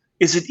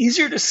 is it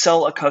easier to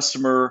sell a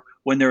customer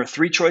when there are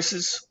 3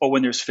 choices or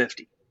when there's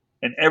 50?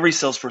 And every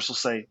salesperson will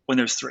say when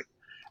there's 3.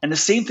 And the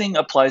same thing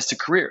applies to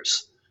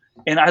careers.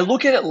 And I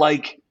look at it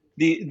like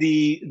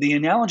the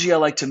analogy I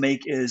like to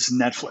make is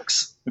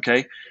Netflix.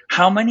 Okay,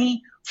 how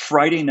many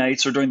Friday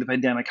nights, or during the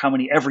pandemic, how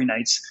many every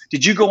nights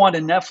did you go onto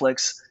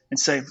Netflix and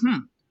say,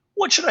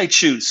 what should I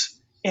choose?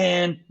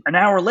 And an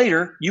hour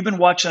later, you've been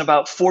watching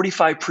about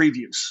 45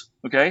 previews.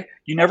 Okay,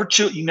 you never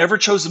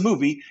chose a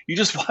movie. You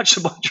just watched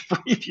a bunch of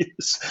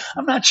previews.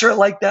 I'm not sure I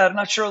like that. I'm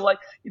not sure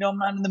I'm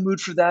not in the mood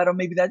for that. Or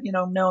maybe that,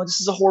 no, this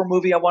is a horror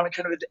movie. I want a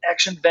kind of an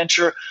action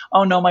adventure.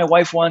 Oh no, my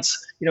wife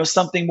wants,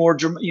 something more,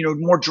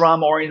 more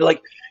drama oriented.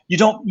 Like you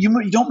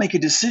don't make a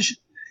decision.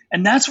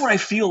 And that's what I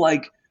feel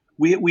like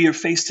we are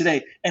faced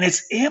today. And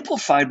it's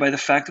amplified by the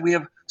fact that we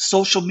have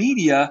social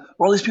media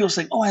where all these people are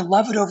saying, oh, I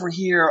love it over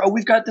here. Oh,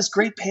 we've got this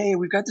great pay.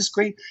 We've got this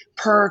great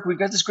perk. We've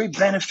got this great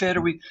benefit,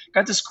 or we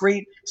got this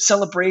great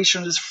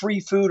celebration, or this free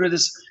food, or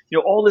this,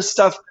 all this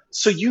stuff.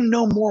 So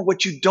more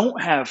what you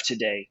don't have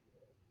today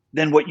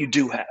than what you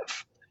do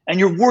have. And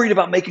you're worried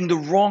about making the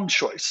wrong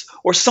choice,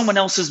 or someone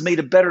else has made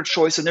a better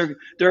choice and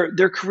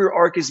their career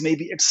arc is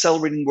maybe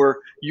accelerating where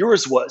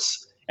yours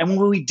was. And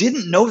when we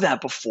didn't know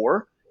that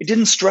before, it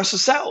didn't stress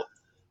us out.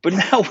 But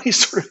now we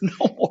sort of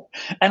know more.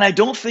 And I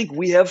don't think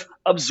we have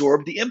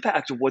absorbed the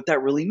impact of what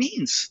that really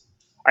means.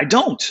 I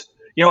don't.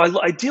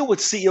 I deal with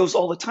CEOs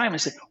all the time. I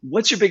say,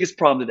 what's your biggest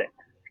problem today?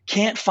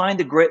 Can't find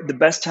the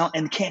best talent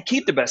and can't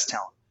keep the best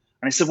talent.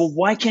 And I said, well,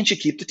 why can't you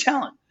keep the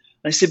talent?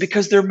 And I said,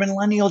 because they're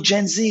millennial,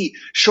 Gen Z,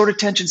 short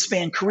attention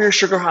span, career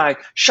sugar high,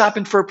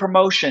 shopping for a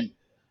promotion.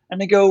 And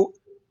they go,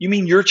 you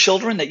mean your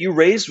children that you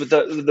raised with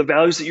the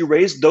values that you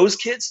raised, those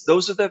kids,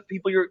 those are the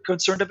people you're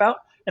concerned about?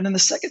 And then the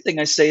second thing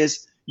I say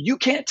is, you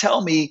can't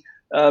tell me,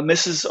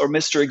 Mrs. or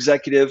Mr.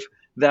 Executive,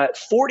 that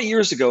 40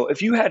 years ago,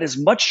 if you had as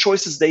much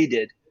choice as they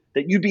did,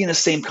 that you'd be in the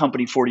same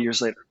company 40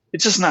 years later.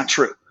 It's just not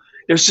true.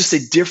 There's just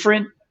a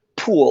different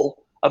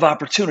pool of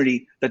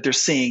opportunity that they're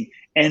seeing.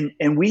 And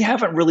we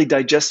haven't really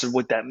digested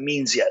what that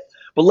means yet.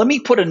 But let me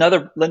put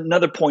another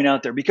point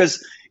out there,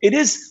 because it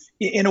is,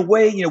 in a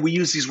way, we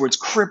use these words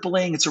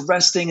crippling, it's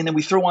arresting, and then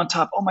we throw on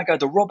top, oh my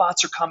God, the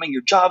robots are coming,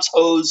 your job's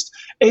hosed,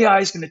 AI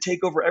is going to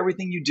take over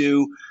everything you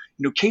do.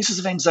 cases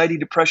of anxiety,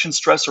 depression,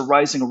 stress are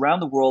rising around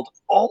the world,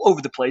 all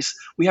over the place.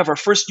 We have our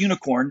first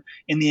unicorn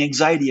in the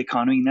anxiety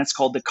economy, and that's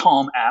called the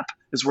Calm app.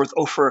 It's worth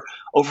over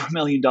 $1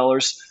 million or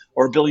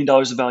 $1 billion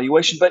of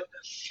valuation. But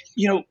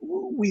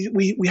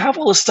we have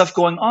all this stuff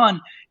going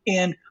on,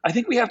 and I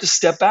think we have to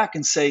step back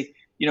and say,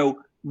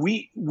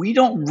 we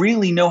don't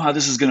really know how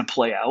this is going to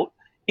play out.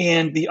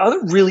 And the other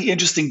really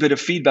interesting bit of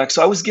feedback,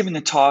 so I was giving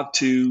a talk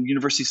to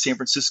University of San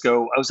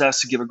Francisco. I was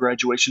asked to give a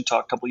graduation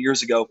talk a couple of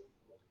years ago.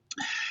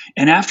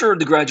 And after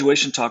the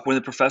graduation talk, one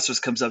of the professors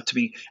comes up to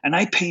me, and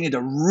I painted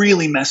a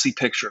really messy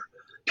picture.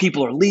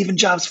 People are leaving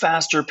jobs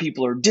faster.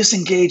 People are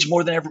disengaged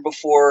more than ever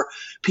before.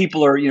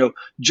 People are,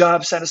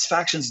 job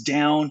satisfaction's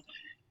down.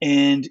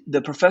 And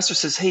the professor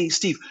says, "Hey,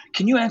 Steve,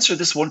 can you answer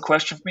this one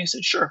question for me?" I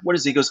said, "Sure." What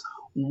is it? He goes,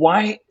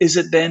 "Why is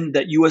it then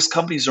that U.S.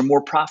 companies are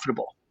more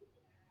profitable?"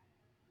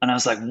 And I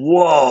was like,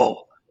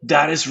 whoa,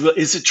 that is real.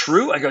 Is it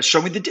true? I go,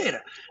 "Show me the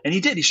data." And he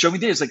did. He showed me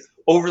data. It's like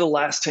over the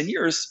last 10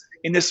 years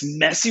in this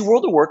messy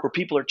world of work where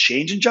people are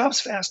changing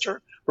jobs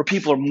faster, where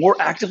people are more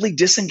actively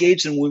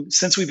disengaged. And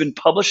since we've been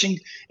publishing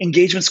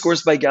engagement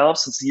scores by Gallup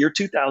since the year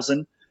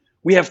 2000,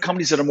 we have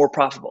companies that are more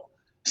profitable.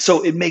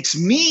 So it makes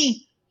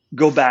me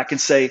go back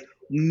and say,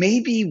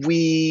 maybe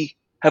we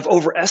have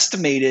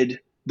overestimated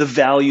the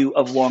value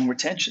of long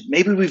retention.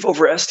 Maybe we've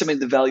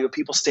overestimated the value of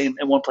people staying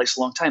in one place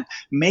a long time.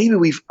 Maybe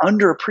we've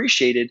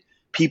underappreciated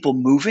people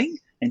moving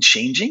and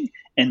changing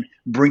and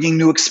bringing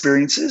new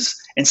experiences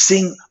and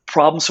seeing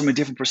problems from a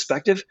different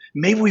perspective.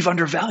 Maybe we've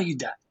undervalued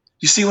that.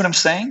 You see what I'm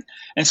saying?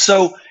 And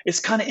so it's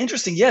kind of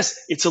interesting. Yes,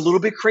 it's a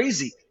little bit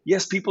crazy.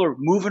 Yes, people are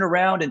moving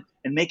around and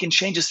making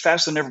changes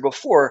faster than ever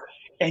before.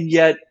 And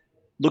yet,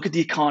 look at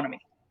the economy.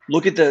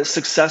 Look at the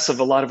success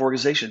of a lot of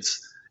organizations.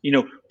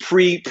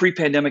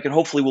 Pre-pandemic, and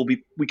hopefully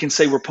we can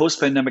say we're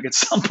post-pandemic at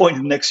some point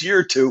in the next year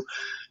or two,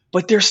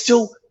 but they're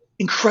still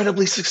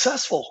incredibly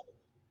successful.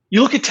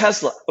 You look at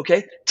Tesla,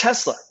 okay?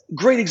 Tesla,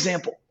 great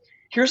example.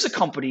 Here's a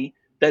company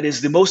that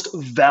is the most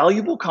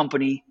valuable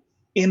company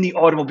in the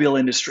automobile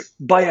industry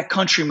by a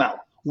country mile,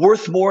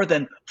 worth more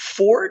than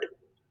Ford,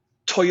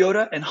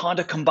 Toyota, and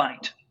Honda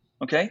combined,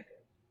 okay?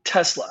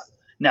 Tesla.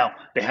 Now,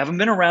 they haven't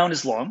been around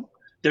as long.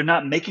 They're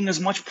not making as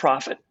much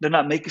profit. They're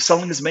not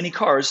selling as many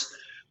cars,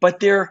 but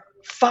they're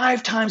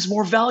 5 times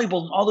more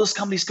valuable than all those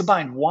companies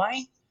combined.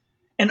 Why?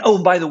 And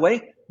oh, by the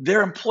way,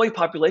 their employee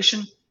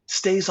population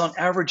stays on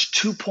average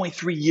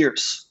 2.3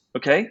 years,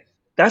 okay?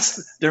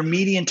 That's their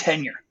median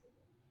tenure.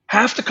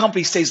 Half the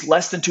company stays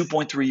less than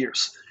 2.3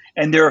 years,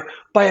 and they're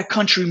by a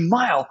country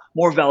mile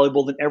more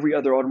valuable than every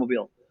other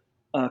automobile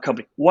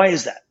company. Why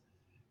is that?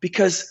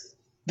 Because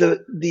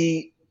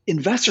the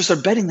investors are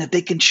betting that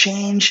they can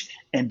change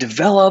and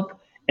develop,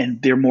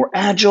 and they're more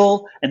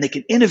agile, and they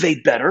can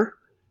innovate better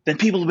than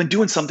people who've been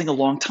doing something a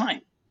long time.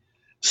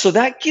 So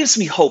that gives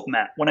me hope,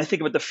 Matt, when I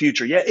think about the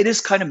future. Yeah, it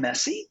is kind of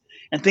messy,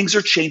 and things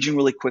are changing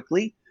really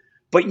quickly.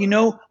 But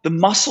the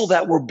muscle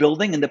that we're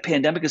building, and the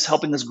pandemic is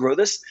helping us grow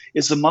this,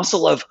 is the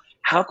muscle of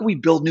how can we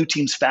build new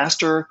teams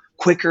faster,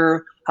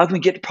 quicker? How can we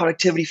get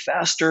productivity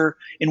faster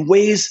in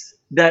ways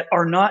that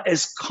are not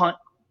as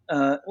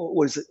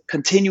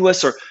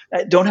continuous, or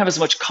don't have as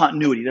much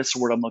continuity, that's the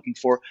word I'm looking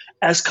for,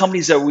 as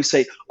companies that we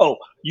say, oh,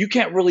 you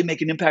can't really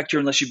make an impact here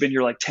unless you've been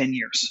here like 10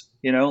 years.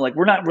 Like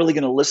we're not really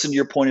going to listen to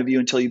your point of view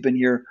until you've been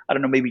here, I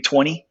don't know, maybe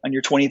 20 on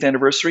your 20th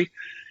anniversary.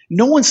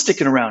 No one's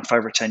sticking around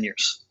 5 or 10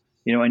 years,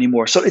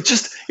 anymore. So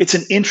it's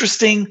an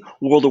interesting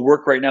world of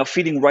work right now,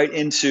 feeding right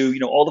into,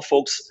 all the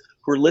folks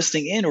who are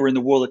listening in or in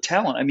the world of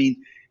talent. I mean,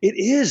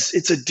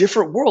 it's a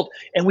different world,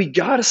 and we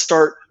got to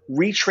start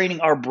retraining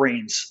our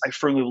brains, I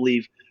firmly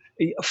believe,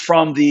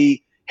 from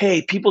the,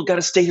 hey, people got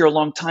to stay here a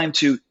long time,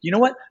 to, you know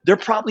what? They're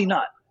probably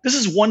not. This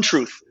is one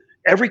truth.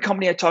 Every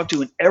company I talk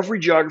to in every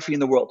geography in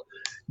the world,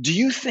 do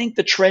you think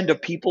the trend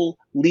of people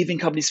leaving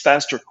companies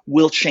faster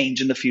will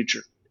change in the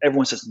future?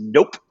 Everyone says,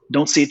 nope,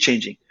 don't see it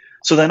changing.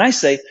 So then I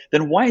say,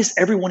 then why is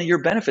every one of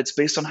your benefits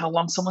based on how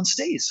long someone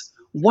stays?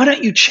 Why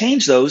don't you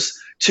change those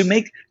to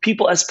make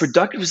people as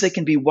productive as they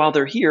can be while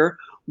they're here?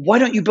 Why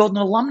don't you build an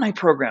alumni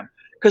program?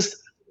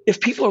 Because if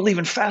people are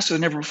leaving faster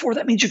than ever before,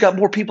 that means you got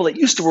more people that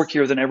used to work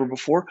here than ever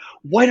before.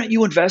 Why don't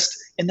you invest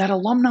in that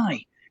alumni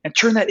and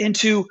turn that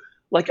into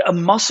like a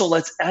muscle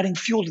that's adding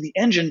fuel to the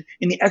engine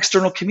in the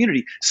external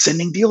community,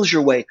 sending deals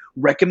your way,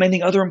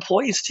 recommending other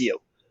employees to you?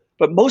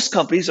 But most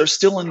companies are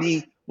still in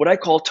the, what I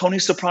call Tony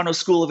Soprano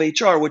school of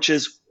HR, which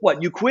is,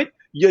 what, you quit?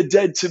 You're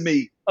dead to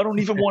me. I don't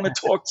even want to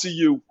talk to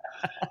you.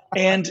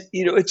 And,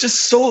 it's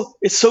just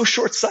it's so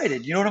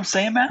short-sighted. You know what I'm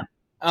saying, Matt?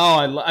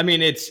 Oh, I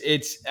mean, it's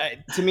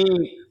to me,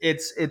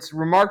 it's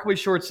remarkably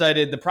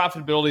short-sighted. The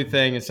profitability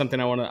thing is something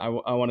I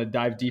want to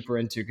dive deeper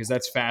into, because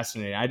that's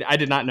fascinating. I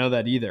did not know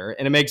that either,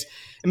 and it makes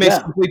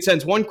complete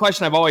sense. One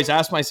question I've always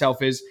asked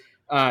myself is,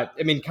 kind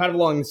of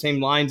along the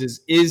same lines,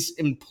 is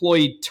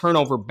employee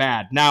turnover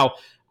bad? Now,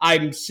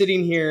 I'm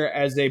sitting here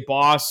as a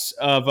boss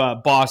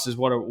of boss is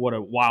what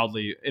a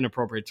wildly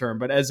inappropriate term,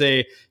 but as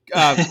a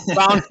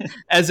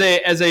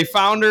as a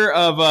founder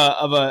of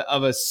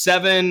a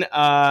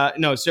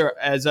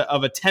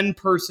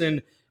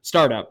 10-person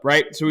startup,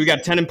 right? So we've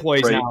got 10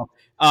 employees Right. now.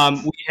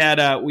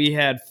 We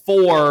had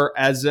four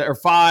or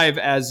five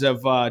as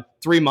of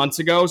 3 months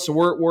ago. So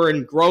we're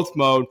in growth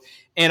mode,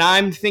 and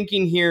I'm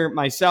thinking here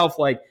myself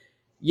like,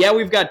 yeah,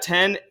 we've got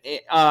 10.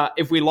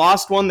 If we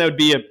lost one, that would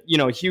be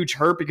a huge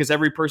hurt because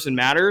every person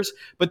matters.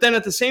 But then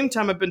at the same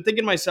time, I've been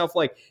thinking to myself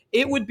like,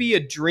 it would be a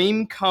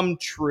dream come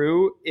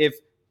true if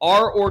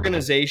our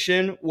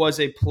organization was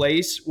a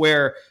place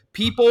where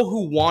people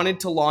who wanted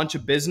to launch a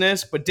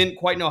business but didn't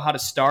quite know how to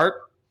start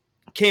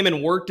came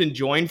and worked and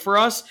joined for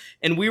us.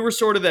 And we were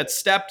sort of that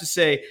step to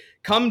say,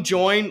 come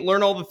join,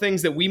 learn all the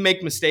things that we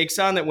make mistakes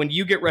on, that when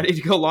you get ready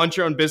to go launch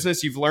your own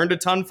business, you've learned a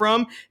ton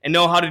from and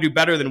know how to do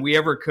better than we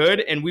ever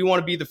could. And we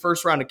want to be the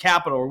first round of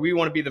capital, or we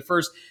want to be the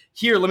first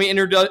here. Let me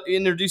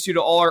introduce you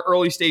to all our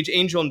early stage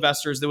angel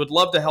investors that would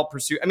love to help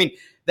pursue. I mean,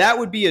 that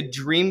would be a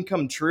dream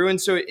come true. And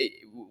so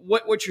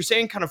what you're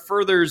saying kind of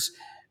furthers,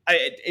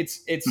 it's,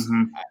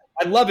 Mm-hmm.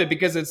 I love it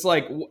because it's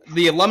like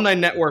the alumni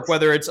network,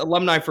 whether it's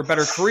alumni for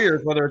better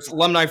careers, whether it's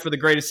alumni for the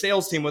greatest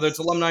sales team, whether it's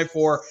alumni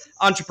for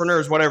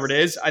entrepreneurs, whatever it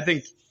is. I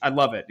think I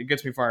love it. It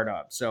gets me fired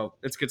up. So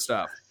it's good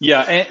stuff.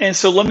 Yeah, and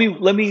so let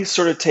me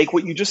sort of take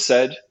what you just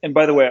said. And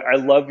by the way, I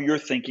love your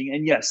thinking.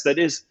 And yes, that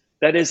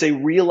is a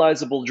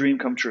realizable dream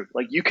come true.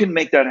 Like you can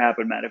make that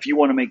happen, Matt, if you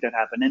want to make that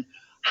happen. And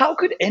how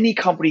could any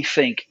company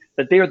think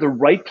that they are the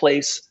right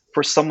place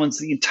for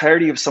the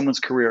entirety of someone's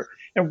career?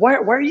 And why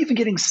are you even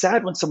getting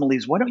sad when someone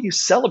leaves? Why don't you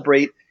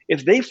celebrate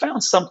if they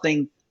found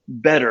something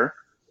better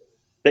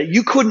that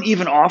you couldn't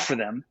even offer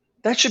them?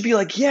 That should be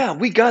like, yeah,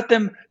 we got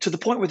them to the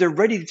point where they're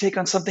ready to take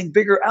on something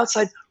bigger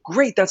outside.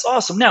 Great, that's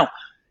awesome. Now,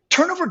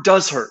 turnover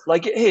does hurt.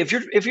 Like, hey, if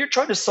you're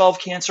trying to solve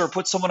cancer or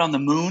put someone on the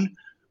moon,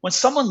 when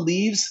someone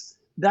leaves,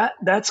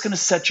 that's going to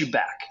set you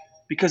back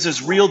because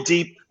there's real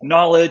deep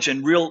knowledge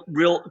and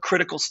real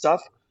critical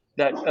stuff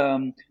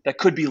that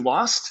could be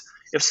lost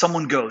if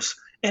someone goes.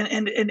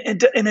 And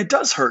it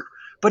does hurt.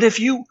 But if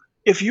you're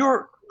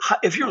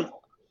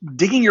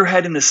digging your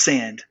head in the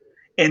sand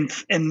and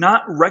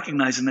not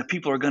recognizing that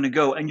people are going to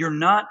go, and you're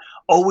not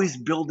always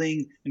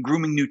building and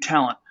grooming new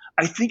talent,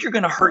 I think you're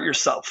going to hurt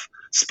yourself.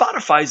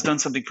 Spotify's done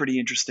something pretty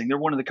interesting. They're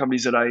one of the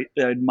companies that I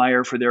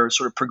admire for their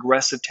sort of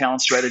progressive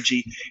talent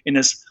strategy in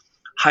this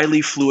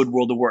highly fluid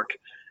world of work.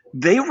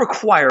 They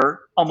require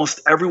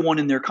almost everyone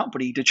in their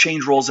company to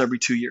change roles every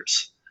 2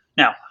 years.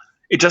 Now,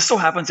 it just so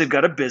happens they've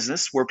got a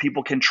business where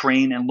people can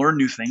train and learn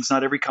new things.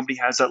 Not every company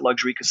has that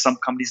luxury because some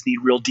companies need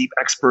real deep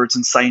experts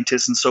and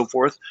scientists and so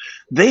forth.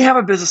 They have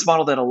a business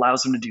model that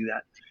allows them to do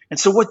that. And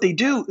so what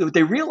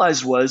they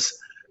realized was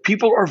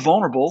people are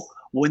vulnerable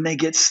when they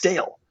get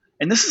stale.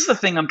 And this is the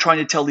thing I'm trying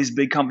to tell these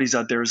big companies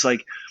out there is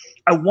like,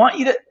 I want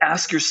you to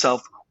ask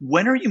yourself,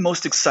 when are you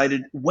most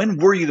excited? When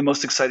were you the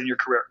most excited in your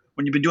career?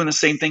 When you've been doing the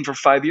same thing for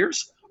 5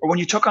 years? Or when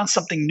you took on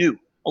something new,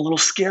 a little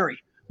scary, a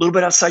little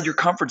bit outside your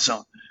comfort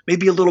zone?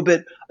 Maybe a little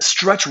bit a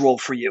stretch role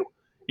for you.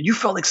 And you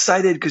felt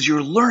excited because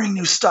you're learning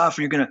new stuff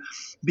and you're going to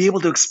be able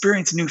to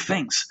experience new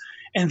things.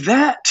 And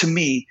that, to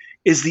me,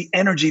 is the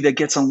energy that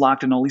gets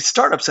unlocked in all these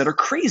startups that are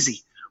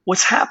crazy. What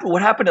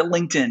happened at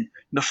LinkedIn in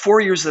the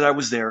 4 years that I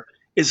was there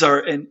is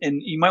and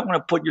you might want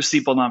to put your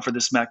seatbelt on for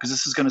this, Matt, because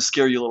this is going to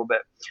scare you a little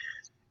bit.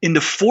 In the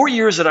 4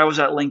 years that I was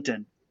at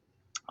LinkedIn,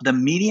 the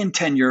median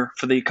tenure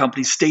for the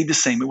company stayed the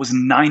same. It was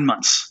 9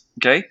 months.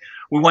 Okay.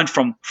 We went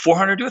from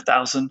 400 to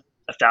 1,000,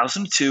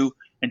 1,000 to 2,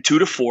 and 2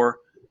 to 4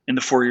 in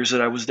the 4 years that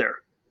I was there.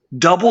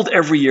 Doubled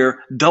every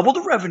year, double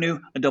the revenue,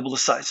 and double the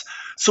size.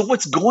 So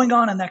what's going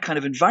on in that kind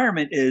of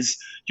environment is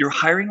you're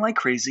hiring like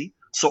crazy.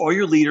 So all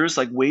your leaders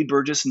like Wade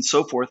Burgess and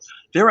so forth,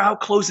 they're out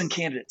closing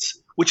candidates,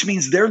 which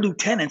means their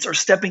lieutenants are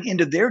stepping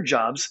into their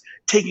jobs,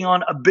 taking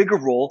on a bigger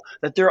role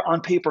that they're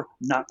on paper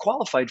not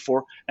qualified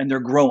for, and they're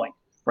growing,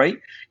 right?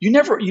 You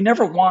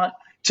never want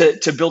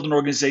to build an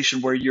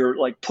organization where you're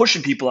like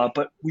pushing people out,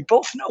 but we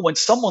both know when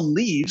someone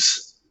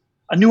leaves,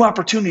 a new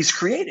opportunity is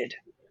created,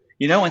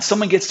 and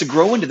someone gets to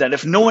grow into that.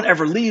 If no one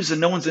ever leaves, then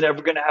no one's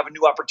ever going to have a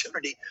new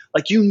opportunity.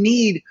 Like you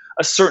need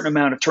a certain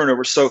amount of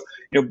turnover. So,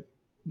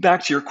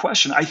 back to your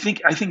question, I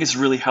think it's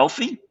really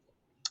healthy,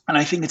 and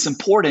I think it's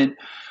important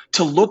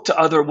to look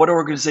to what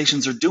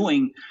organizations are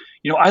doing.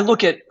 I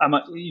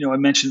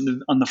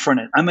mentioned on the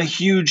front end, I'm a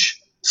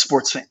huge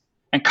sports fan,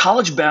 and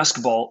college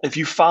basketball, if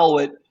you follow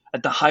it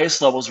at the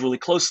highest levels really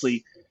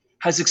closely,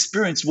 has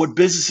experienced what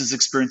business is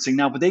experiencing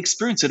now, but they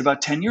experienced it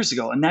about 10 years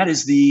ago. And that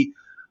is the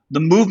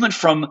movement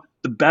from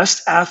the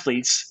best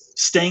athletes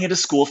staying at a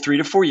school 3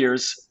 to 4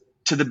 years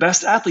to the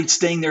best athletes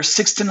staying there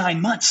 6 to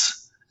 9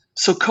 months.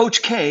 So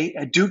Coach K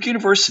at Duke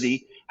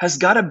University has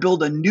got to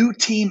build a new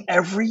team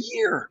every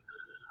year.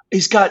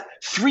 He's got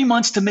 3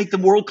 months to make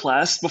them world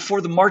class before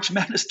the March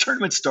Madness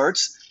tournament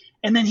starts.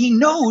 And then he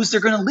knows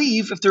they're going to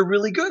leave if they're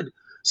really good.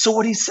 So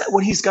what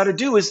he's got to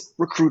do is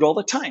recruit all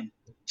the time.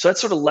 So that's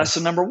sort of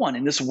lesson number one.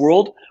 In this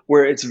world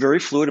where it's very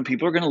fluid and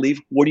people are going to leave,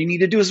 what do you need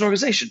to do as an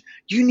organization?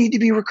 You need to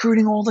be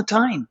recruiting all the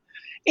time.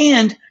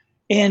 And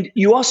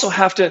you also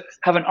have to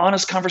have an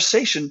honest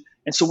conversation.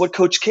 And so what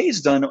Coach K has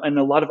done, and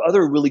a lot of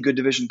other really good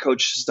division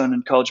coaches done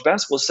in college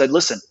basketball, said,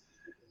 listen,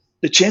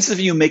 the chances of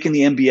you making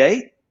the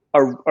NBA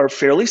are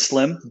fairly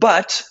slim,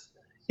 but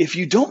if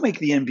you don't make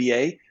the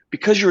NBA,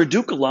 because you're a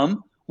Duke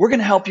alum, we're going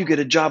to help you get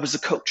a job as a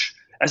coach,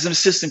 as an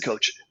assistant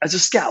coach, as a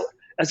scout,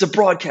 as a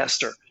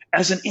broadcaster,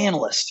 as an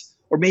analyst,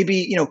 or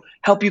maybe,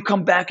 help you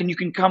come back and you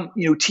can come,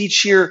 teach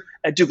here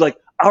at Duke. Like,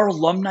 our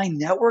alumni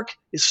network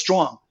is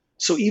strong.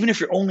 So even if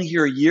you're only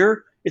here a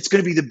year, it's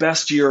going to be the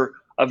best year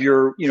of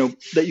your,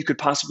 that you could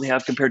possibly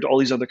have compared to all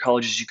these other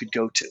colleges you could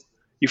go to.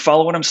 You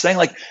follow what I'm saying?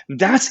 Like,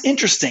 that's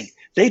interesting.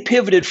 They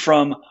pivoted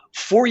from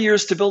 4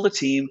 years to build a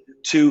team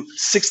to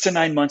 6 to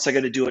 9 months. I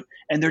got to do it.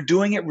 And they're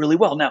doing it really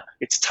well. Now,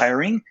 it's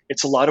tiring.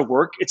 It's a lot of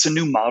work. It's a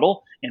new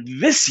model. And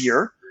this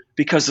year,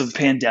 because of the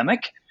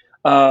pandemic,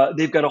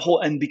 they've got a whole,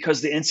 and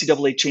because the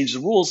NCAA changed the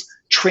rules,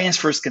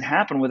 transfers can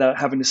happen without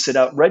having to sit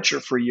out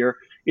redshirt for a year.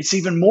 It's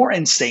even more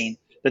insane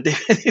that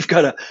they've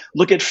got to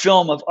look at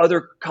film of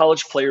other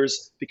college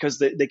players because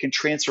they can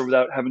transfer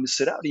without having to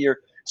sit out a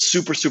year.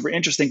 Super, super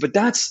interesting. But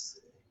that's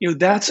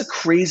a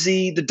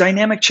crazy, the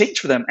dynamic change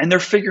for them, and they're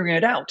figuring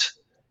it out.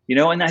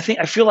 And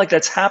I feel like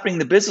that's happening in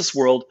the business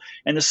world.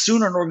 And the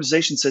sooner an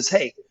organization says,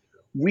 hey,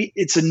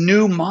 it's a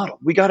new model,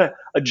 we got to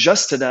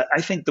adjust to that,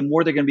 I think the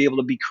more they're going to be able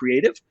to be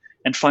creative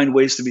and find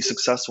ways to be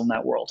successful in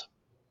that world.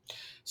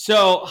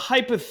 So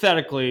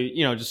hypothetically,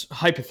 just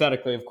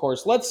hypothetically, of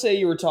course, let's say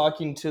you were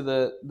talking to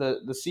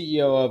the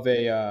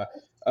CEO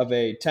of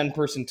a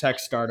 10-person tech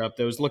startup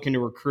that was looking to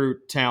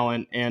recruit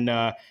talent and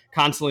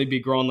constantly be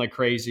growing like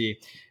crazy.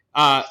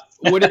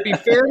 Would it be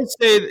fair to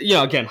say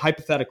that, again,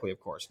 hypothetically, of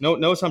course,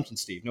 no assumptions,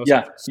 Steve, no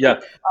assumptions. Yeah.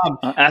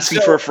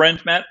 Asking for a friend,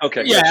 Matt?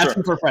 Okay. Yeah, sure.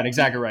 Asking for a friend.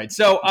 Exactly right.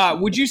 So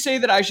would you say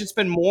that I should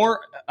spend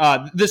more,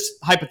 this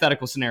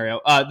hypothetical scenario,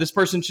 this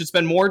person should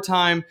spend more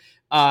time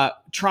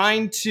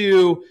trying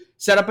to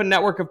set up a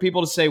network of people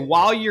to say,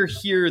 while you're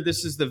here,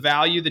 this is the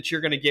value that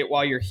you're going to get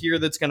while you're here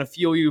that's going to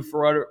fuel you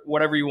for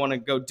whatever you want to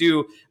go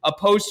do,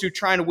 opposed to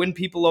trying to win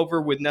people over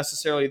with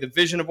necessarily the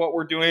vision of what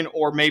we're doing,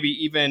 or maybe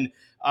even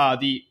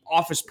the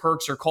office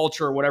perks or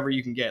culture or whatever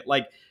you can get.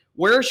 Like,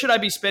 where should I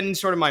be spending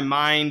sort of my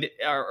mind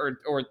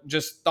or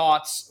just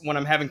thoughts when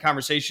I'm having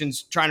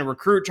conversations, trying to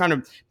recruit, trying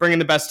to bring in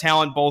the best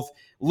talent, both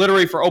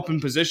literally for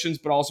open positions,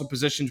 but also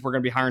positions we're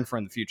going to be hiring for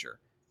in the future?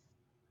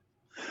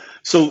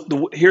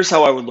 So here's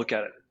how I would look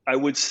at it. I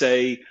would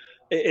say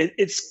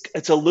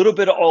it's a little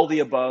bit of all the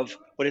above,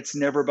 but it's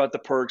never about the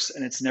perks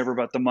and it's never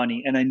about the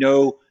money. And I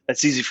know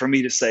that's easy for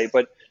me to say,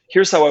 but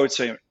here's how I would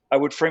say it. I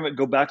would frame it,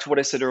 go back to what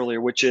I said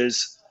earlier, which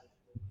is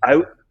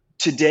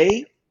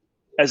today,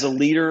 as a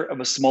leader of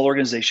a small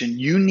organization,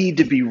 you need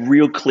to be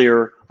real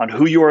clear on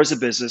who you are as a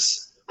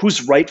business,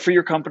 who's right for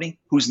your company,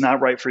 who's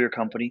not right for your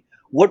company,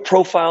 what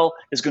profile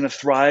is going to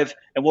thrive,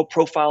 and what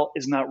profile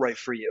is not right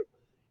for you.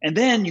 And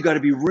then you got to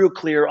be real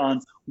clear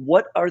on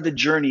what are the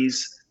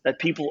journeys that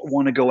people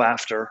want to go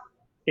after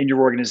in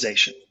your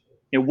organization.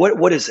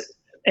 What is it?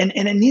 And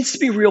it needs to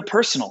be real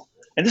personal.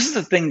 And this is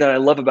the thing that I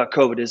love about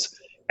COVID is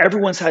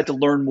everyone's had to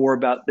learn more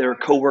about their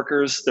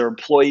coworkers, their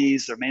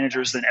employees, their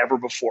managers than ever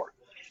before.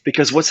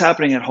 Because what's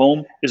happening at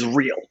home is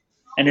real,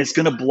 and it's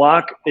going to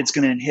block, it's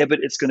going to inhibit,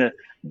 it's going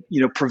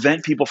to,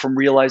 prevent people from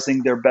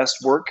realizing their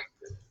best work.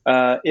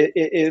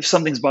 If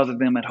something's bothering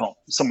them at home,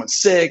 someone's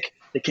sick,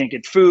 they can't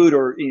get food,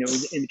 or in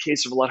the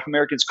case of a lot of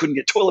Americans, couldn't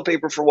get toilet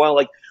paper for a while.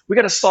 Like, we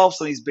got to solve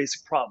some of these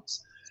basic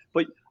problems.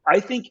 But I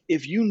think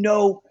if you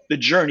know the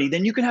journey,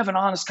 then you can have an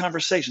honest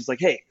conversation. It's like,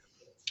 hey,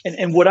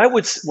 and what I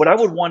would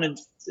want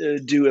to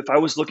do if I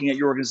was looking at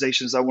your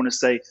organization is I want to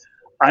say,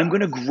 I'm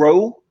going to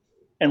grow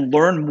and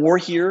learn more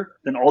here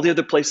than all the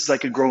other places I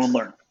could grow and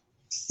learn,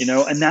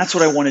 and that's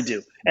what I want to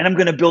do. And I'm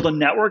going to build a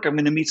network. I'm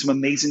going to meet some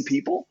amazing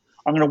people.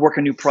 I'm going to work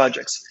on new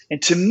projects.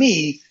 And to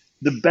me,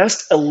 the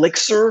best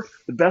elixir,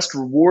 the best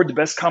reward, the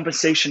best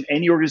compensation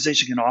any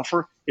organization can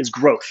offer is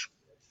growth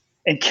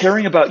and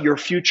caring about your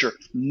future,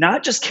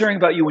 not just caring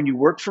about you when you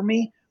work for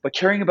me, but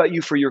caring about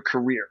you for your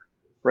career,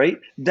 right?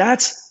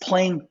 That's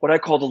playing what I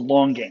call the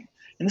long game.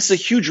 And this is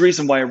a huge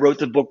reason why I wrote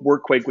the book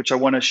Workquake, which I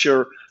want to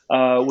share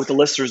with the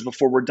listeners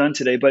before we're done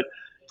today. But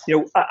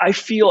I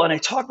feel, and I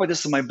talk about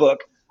this in my book,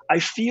 I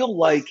feel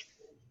like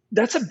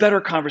that's a better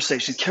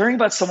conversation. Caring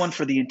about someone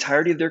for the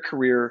entirety of their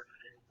career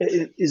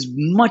is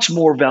much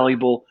more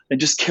valuable than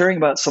just caring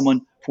about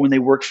someone for when they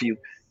work for you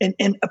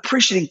and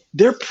appreciating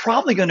they're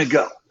probably going to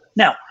go.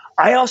 Now,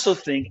 I also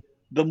think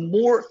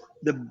the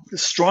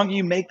stronger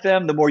you make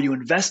them, the more you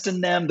invest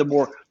in them, the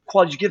more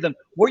quality you give them,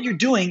 what you're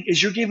doing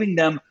is you're giving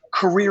them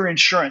career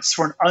insurance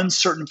for an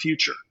uncertain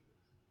future.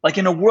 Like,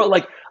 in a world,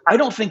 like, I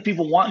don't think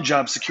people want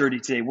job security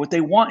today. What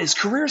they want is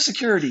career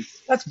security.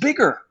 That's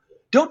bigger.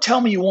 Don't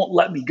tell me you won't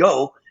let me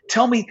go.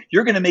 Tell me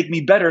you're going to make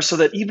me better so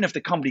that even if the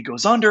company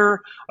goes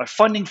under, our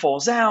funding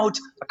falls out,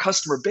 a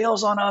customer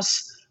bails on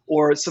us,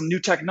 or some new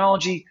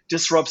technology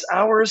disrupts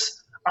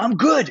ours, I'm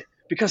good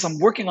because I'm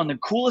working on the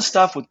coolest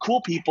stuff with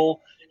cool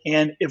people.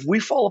 And if we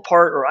fall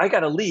apart or I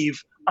got to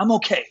leave, I'm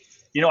okay.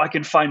 I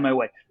can find my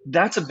way.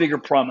 That's a bigger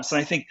promise.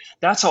 And I think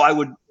that's how I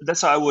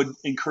would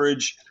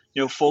encourage,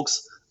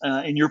 folks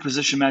in your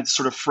position, Matt, to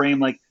sort of frame,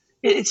 like,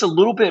 it's a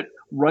little bit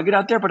rugged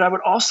out there, but I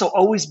would also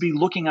always be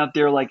looking out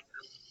there like,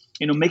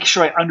 make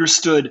sure I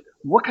understood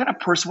what kind of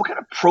person, what kind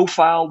of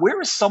profile,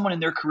 where is someone in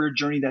their career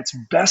journey that's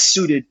best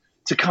suited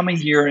to come in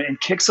here and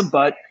kick some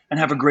butt and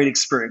have a great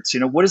experience.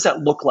 What does that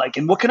look like?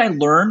 And what can I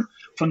learn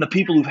from the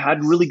people who've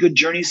had really good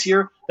journeys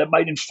here that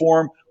might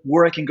inform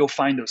where I can go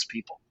find those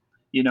people,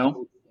 you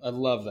know? I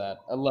love that.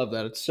 I love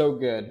that. It's so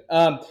good.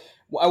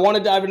 I want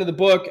to dive into the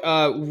book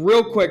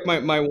real quick.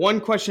 My one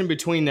question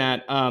between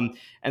that, and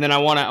then I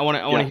want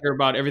to Yeah. hear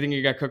about everything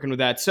you got cooking with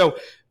that. So,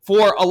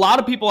 for a lot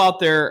of people out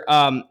there,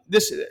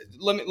 this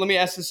let me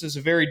ask this as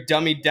a very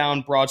dummied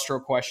down, broad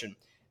stroke question.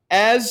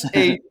 As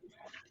a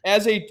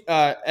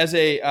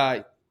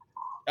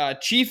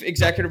chief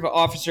executive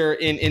officer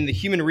in the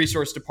human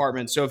resource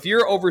department. So if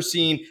you're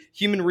overseeing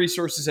human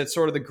resources at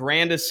sort of the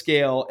grandest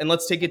scale, and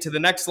let's take it to the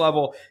next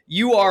level,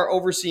 you are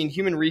overseeing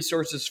human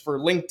resources for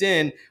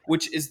LinkedIn,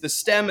 which is the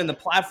stem and the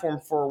platform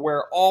for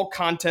where all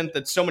content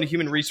that so many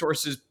human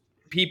resources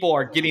people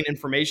are getting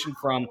information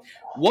from.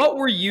 What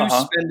were you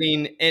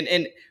spending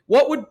and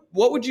what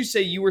would you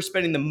say you were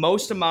spending the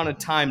most amount of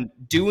time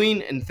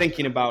doing and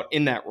thinking about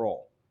in that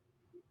role?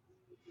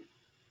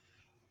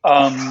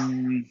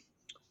 Um,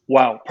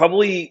 Wow,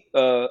 probably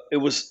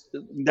it was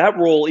that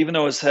role. Even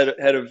though I was head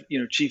of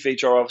chief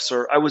HR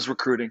officer, I was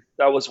recruiting.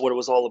 That was what it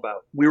was all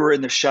about. We were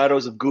in the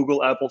shadows of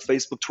Google, Apple,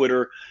 Facebook,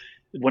 Twitter.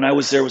 When I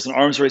was there, it was an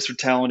arms race for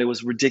talent. It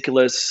was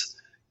ridiculous,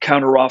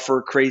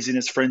 counteroffer,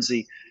 craziness,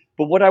 frenzy.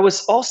 But what I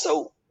was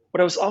also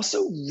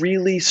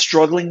really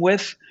struggling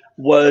with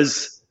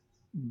was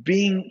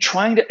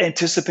trying to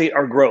anticipate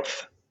our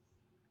growth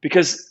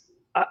because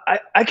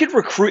I could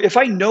recruit if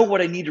I know what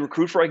I need to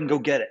recruit for. I can go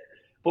get it.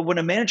 But when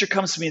a manager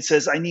comes to me and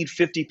says, I need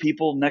 50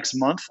 people next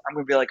month, I'm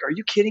going to be like, are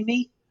you kidding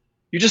me?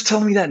 You're just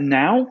telling me that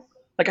now?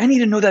 Like, I need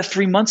to know that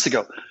 3 months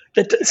ago.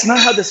 It's not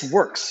how this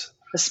works,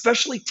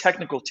 especially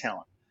technical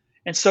talent.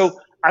 And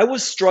so I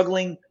was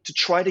struggling to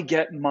try to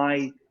get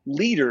my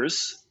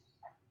leaders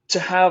to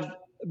have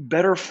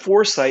better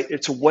foresight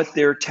into what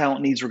their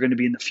talent needs were going to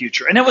be in the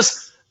future. And that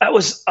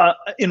was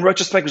in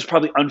retrospect, it was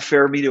probably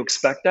unfair of me to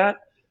expect that.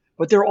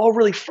 But they're all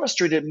really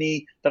frustrated at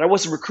me that I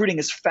wasn't recruiting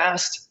as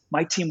fast.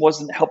 My team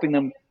wasn't helping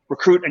them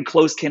recruit and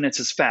close candidates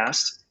as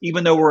fast,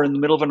 even though we're in the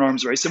middle of an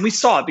arms race. And we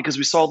saw it because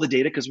we saw the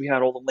data because we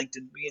had all the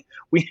LinkedIn.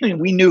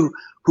 We knew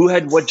who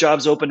had what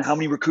jobs open, how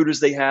many recruiters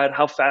they had,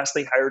 how fast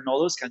they hired, and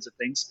all those kinds of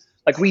things.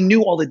 Like we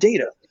knew all the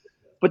data.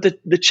 But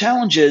the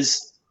challenge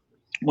is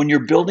when you're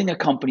building a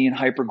company in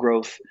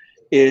hypergrowth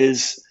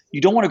is you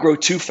don't want to grow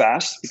too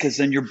fast because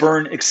then your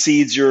burn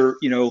exceeds your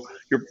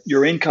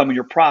income and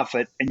your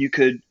profit, and you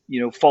could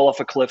fall off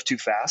a cliff too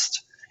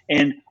fast.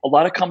 And a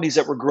lot of companies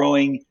that were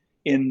growing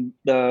in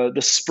the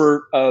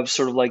spurt of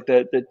sort of like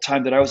the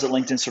time that I was at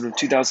LinkedIn, sort of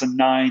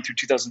 2009 through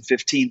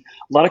 2015,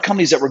 a lot of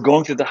companies that were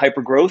going through the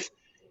hyper growth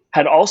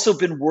had also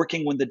been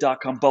working when the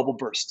dot-com bubble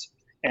burst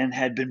and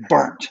had been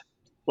burned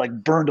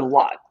a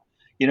lot.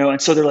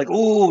 And so they're like,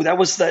 oh,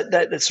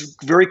 that's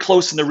very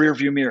close in the rear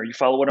view mirror. You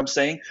follow what I'm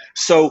saying?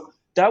 So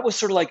that was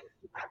sort of like,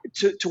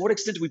 to what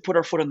extent do we put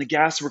our foot on the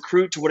gas and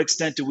recruit? To what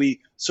extent do we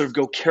sort of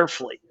go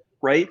carefully,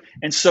 right?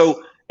 And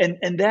so,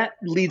 and that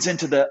leads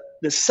into the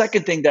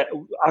second thing that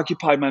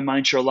occupied my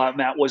mind share a lot,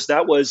 Matt,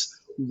 was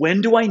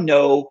when do I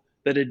know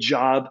that a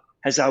job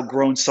has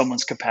outgrown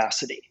someone's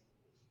capacity?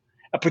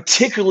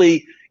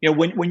 Particularly,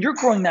 when you're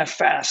growing that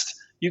fast,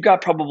 you've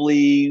got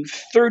probably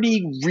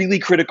 30 really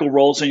critical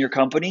roles in your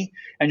company,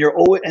 and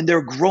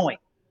they're growing.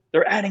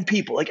 They're adding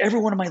people. Like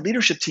everyone on my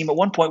leadership team, at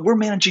one point, we're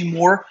managing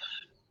more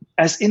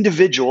as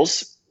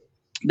individuals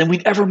than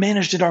we've ever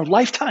managed in our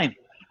lifetime.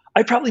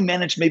 I probably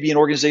managed maybe an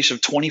organization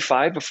of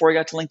 25 before I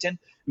got to LinkedIn.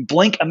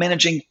 Blink, I'm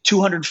managing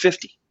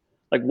 250.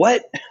 Like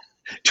what?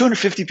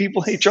 250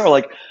 people in HR.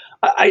 Like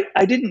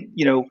I didn't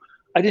know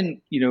how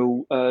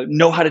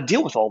to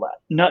deal with all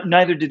that.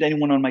 Neither did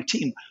anyone on my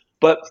team.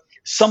 But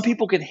some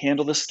people can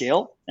handle the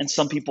scale and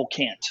some people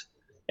can't.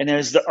 And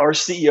as our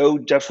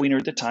CEO, Jeff Weiner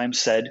at the time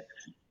said,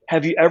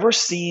 have you ever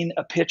seen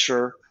a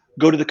pitcher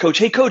go to the coach,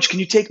 hey coach, can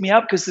you take me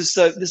out? Because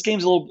this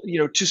game's a little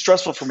too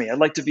stressful for me. I'd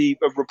like to be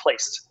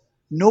replaced.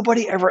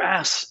 Nobody ever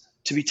asks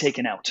to be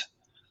taken out.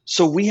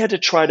 So we had to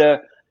try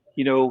to,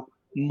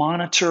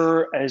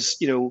 monitor as,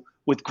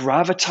 with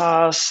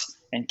gravitas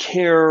and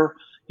care,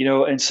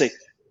 and say,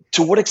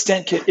 to what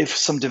extent if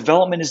some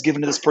development is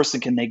given to this person,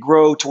 can they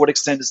grow? To what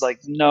extent is like,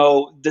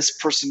 no, this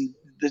person,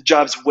 the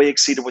job's way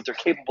exceeded what they're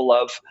capable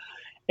of.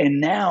 And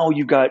now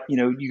you got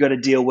to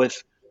deal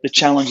with the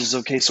challenges.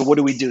 Okay, so what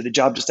do we do? The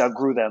job just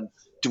outgrew them.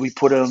 Do we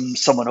put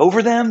someone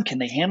over them? Can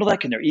they handle that?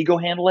 Can their ego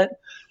handle it?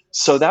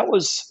 So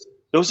those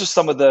are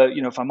some of the,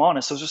 if I'm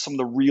honest, those are some of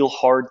the real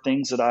hard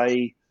things that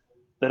I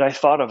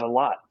thought of a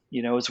lot,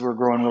 as we were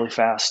growing really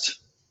fast.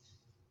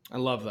 I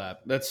love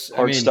that. That's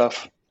hard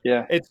stuff.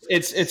 Yeah.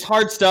 It's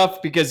hard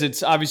stuff because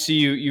it's obviously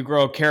you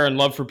grow care and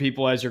love for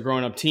people as you're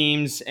growing up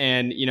teams,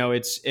 and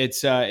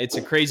it's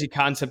a crazy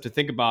concept to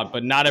think about,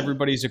 but not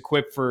everybody's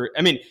equipped for.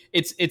 I mean,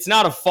 it's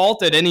not a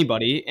fault at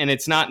anybody, and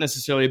it's not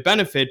necessarily a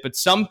benefit, but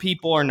some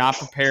people are not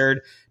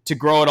prepared to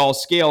grow at all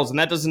scales. And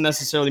that doesn't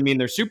necessarily mean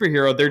they're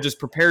superhero. They're just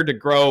prepared to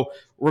grow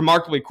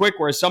remarkably quick,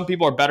 whereas some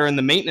people are better in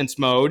the maintenance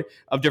mode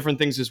of different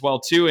things as well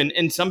too.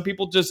 And some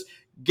people just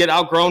get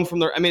outgrown from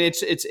their. I mean,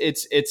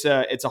 it's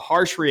a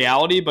harsh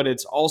reality, but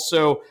it's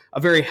also a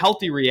very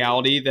healthy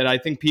reality that I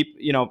think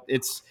people,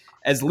 it's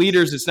as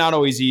leaders, it's not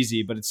always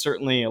easy, but it's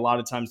certainly a lot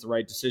of times the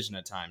right decision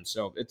at times.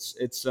 So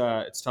it's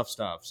tough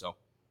stuff. So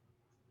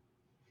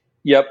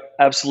Yep,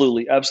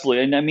 absolutely,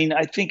 absolutely. And I mean,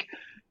 I think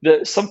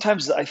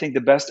sometimes I think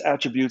the best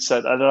attributes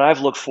that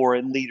I've looked for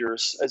in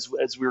leaders as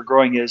we were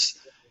growing is,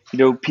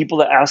 people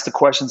that ask the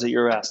questions that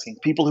you're asking,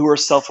 people who are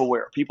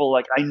self-aware, people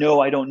like, I know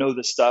I don't know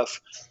this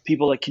stuff,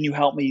 people like, can you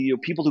help me?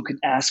 People who can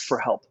ask for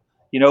help.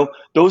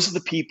 Those are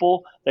the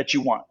people that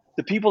you want.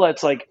 The people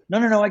that's like, no,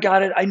 no, no, I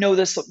got it. I know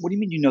this. What do you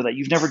mean you know that?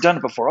 You've never done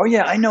it before. Oh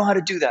yeah, I know how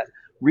to do that.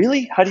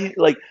 Really? How do you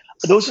like?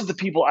 Those are the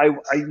people I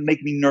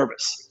make me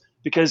nervous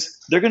because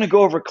they're going to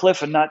go over a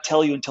cliff and not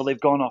tell you until they've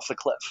gone off the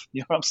cliff.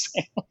 You know what I'm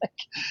saying? Like,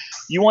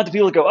 you want the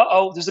people to go,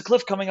 oh, there's a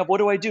cliff coming up. What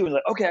do I do? And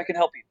like, okay, I can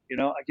help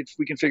you.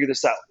 We can figure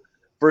this out.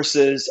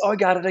 Versus, oh, I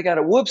got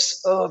it.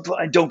 Whoops,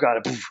 I don't got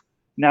it. Poof.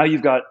 Now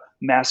you've got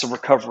massive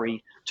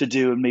recovery to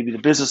do, and maybe the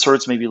business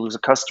hurts. Maybe you lose a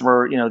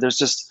customer. There's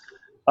just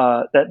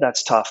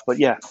that's tough. But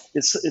yeah,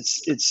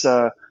 it's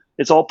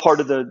all part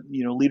of the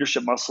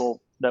leadership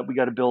muscle that we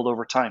got to build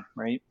over time,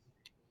 right?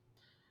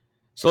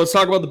 So let's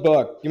talk about the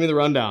book. Give me the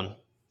rundown.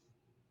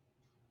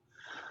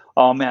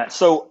 Oh man.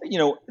 So,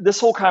 this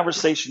whole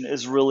conversation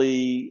is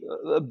really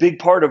a big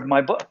part of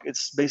my book.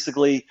 It's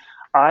basically,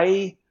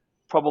 I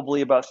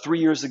probably about 3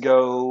 years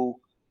ago,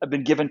 I've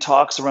been giving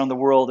talks around the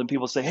world and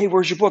people say, hey,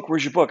 where's your book?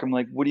 Where's your book? I'm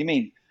like, what do you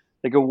mean?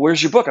 They go,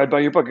 where's your book? I'd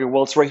buy your book. I go,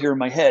 well, it's right here in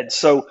my head.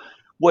 So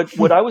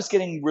what I was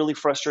getting really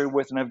frustrated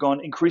with, and I've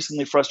gone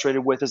increasingly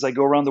frustrated with as I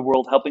go around the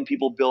world, helping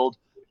people build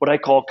what I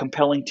call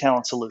compelling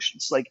talent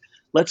solutions. Like,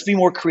 let's be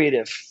more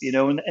creative,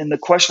 and the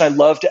question I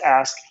love to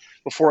ask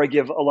before I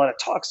give a lot of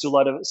talks to a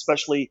lot of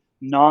especially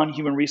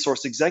non-human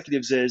resource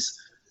executives is,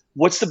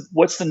 what's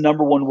the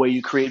number one way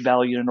you create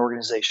value in an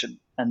organization?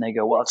 And they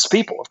go, well, it's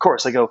people, of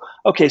course. I go,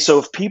 okay, so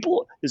if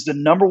people is the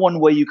number one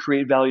way you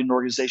create value in an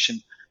organization,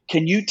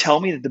 can you tell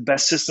me that the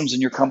best systems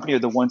in your company are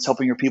the ones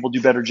helping your people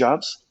do better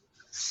jobs?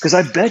 Because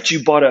I bet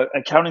you bought an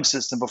accounting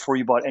system before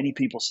you bought any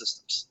people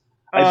systems.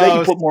 I bet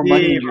you put more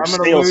money into your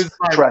sales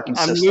tracking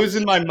I'm systems.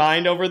 losing my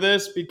mind over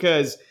this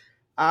because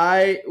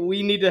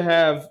we need to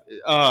have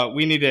a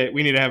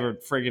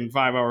friggin'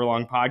 5 hour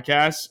long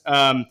podcast.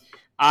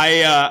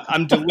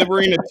 I'm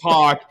delivering a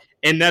talk,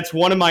 and that's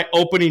one of my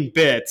opening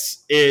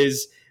bits.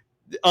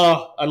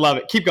 I love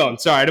it. Keep going.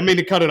 Sorry, I don't mean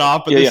to cut it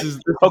off, but this is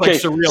okay.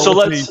 Like surreal. So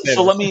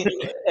let me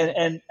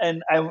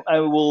and I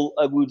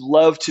would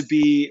love to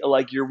be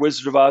like your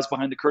Wizard of Oz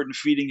behind the curtain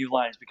feeding you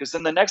lines, because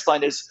then the next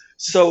line is,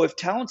 so if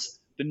talent's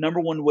the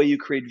number one way you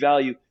create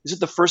value, is it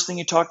the first thing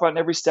you talk about in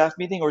every staff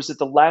meeting, or is it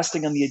the last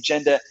thing on the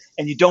agenda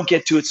and you don't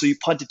get to it, so you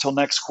punt it till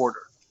next quarter?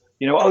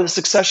 The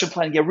succession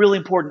planning, yeah, really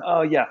important.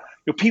 Oh yeah,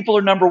 people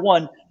are number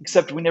one,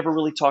 except we never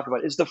really talk about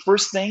it. Is the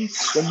first thing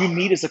when you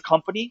meet as a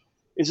company,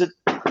 is it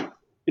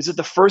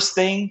the first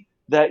thing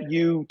that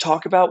you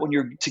talk about when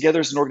you're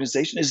together as an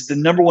organization? Is it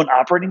the number one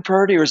operating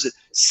priority, or is it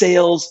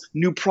sales,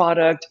 new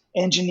product,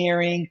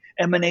 engineering,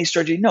 M&A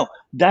strategy? No,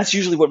 that's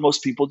usually what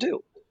most people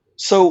do.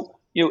 So,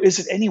 is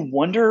it any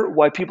wonder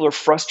why people are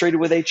frustrated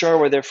with HR,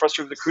 why they're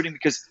frustrated with recruiting?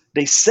 Because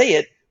they say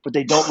it, but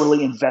they don't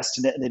really invest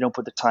in it and they don't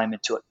put the time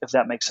into it, if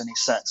that makes any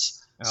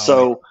sense.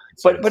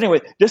 But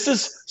anyway, this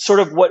is sort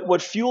of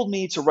what fueled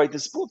me to write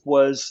this book.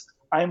 Was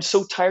I am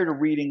so tired of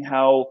reading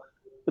how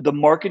the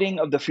marketing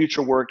of the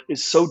future work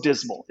is so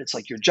dismal. It's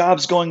like your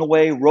job's going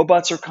away,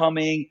 robots are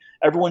coming,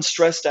 everyone's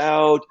stressed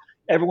out,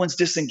 everyone's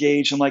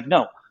disengaged. I'm like,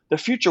 no, the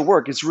future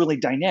work is really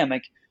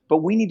dynamic, but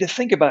we need to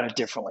think about it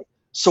differently.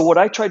 So what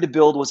I tried to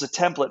build was a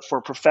template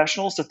for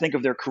professionals to think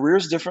of their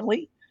careers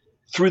differently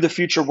through the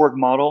future work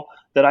model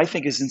that I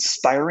think is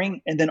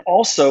inspiring, and then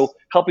also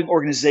helping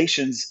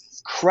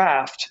organizations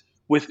craft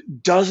with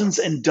dozens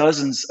and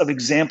dozens of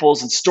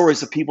examples and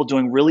stories of people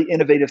doing really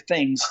innovative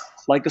things,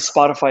 like the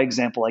Spotify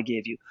example I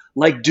gave you,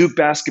 like Duke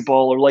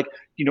basketball, or like,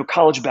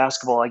 college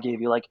basketball I gave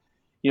you, like,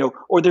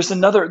 or there's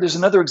another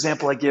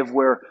example I give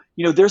where,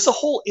 there's a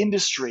whole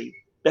industry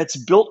that's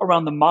built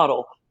around the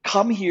model,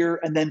 come here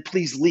and then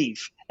please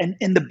leave. And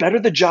the better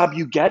the job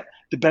you get,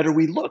 the better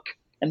we look.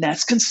 And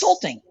that's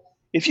consulting.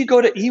 If you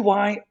go to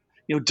EY,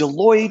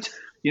 Deloitte,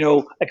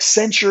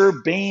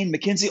 Accenture, Bain,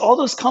 McKinsey, all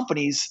those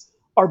companies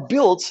are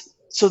built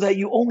so that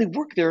you only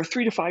work there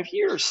 3 to 5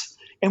 years.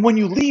 And when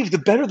you leave, the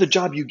better the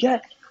job you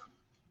get,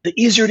 the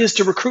easier it is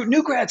to recruit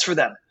new grads for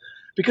them.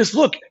 Because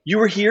look, you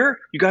were here,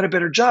 you got a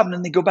better job, and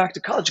then they go back to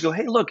college and go,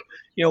 hey, look,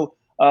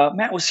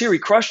 Matt was here, he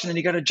crushed, and then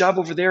he got a job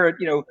over there at,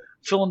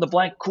 fill in the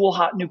blank, cool,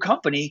 hot new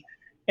company.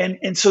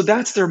 And so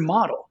that's their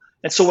model.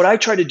 And so what I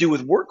try to do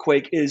with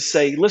Workquake is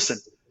say, listen,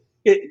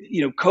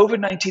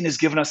 COVID-19 has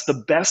given us the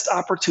best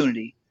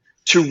opportunity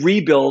to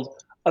rebuild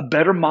a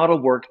better model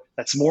work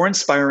that's more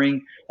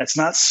inspiring, that's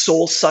not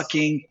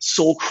soul-sucking,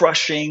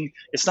 soul-crushing,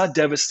 it's not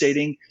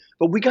devastating.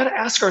 But we got to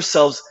ask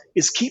ourselves,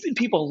 is keeping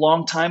people a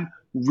long time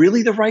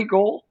really the right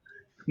goal?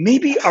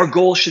 Maybe our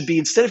goal should be,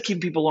 instead of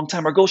keeping people a long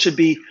time, our goal should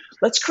be,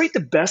 let's create the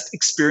best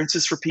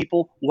experiences for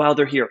people while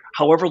they're here,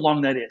 however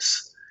long that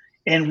is.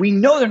 And we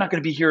know they're not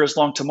going to be here as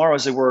long tomorrow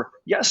as they were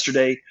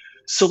yesterday.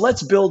 So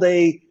let's build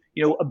a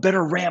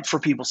better ramp for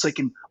people so they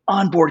can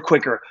onboard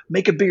quicker,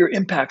 make a bigger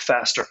impact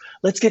faster.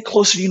 Let's get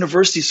closer to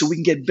university so we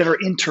can get better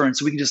interns,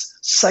 so we can just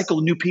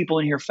cycle new people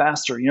in here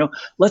faster.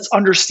 Let's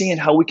understand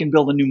how we can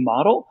build a new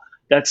model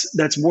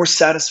that's more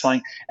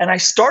satisfying. And I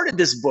started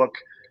this book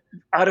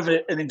out of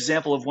an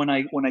example of when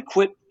I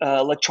quit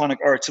electronic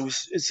arts.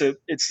 It's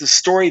the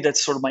story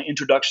that's sort of my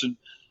introduction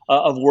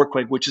of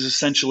Workquake, which is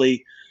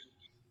essentially,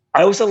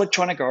 I was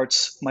electronic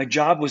arts. My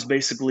job was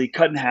basically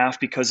cut in half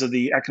because of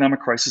the economic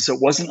crisis. It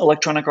wasn't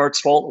electronic arts'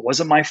 fault. It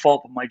wasn't my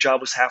fault, but my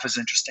job was half as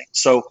interesting.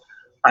 So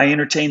I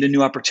entertained a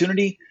new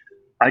opportunity.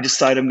 I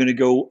decided I'm going to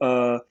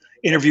go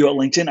interview at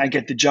LinkedIn. I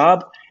get the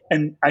job.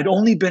 And I'd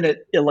only been at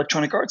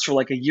electronic arts for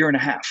like a year and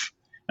a half.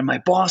 And my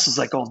boss is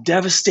like all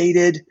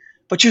devastated,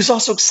 but she was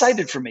also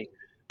excited for me.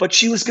 But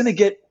she was going to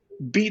get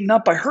beaten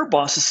up by her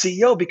boss, the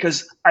CEO,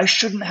 because I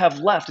shouldn't have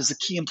left as a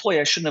key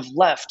employee. I shouldn't have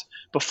left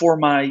before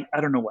my, I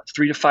don't know what,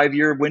 3 to 5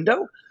 year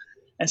window.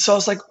 And so I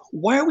was like,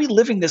 why are we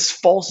living this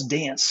false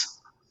dance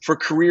for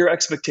career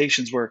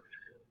expectations where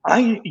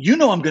I'm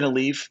going to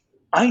leave.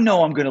 I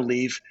know I'm going to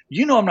leave.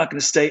 I'm not going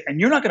to stay, and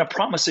you're not going to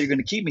promise that you're going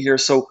to keep me here.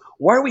 So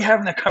why are we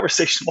having that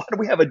conversation? Why don't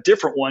we have a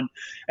different one?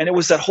 And it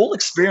was that whole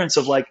experience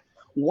of like,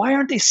 why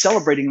aren't they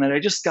celebrating that I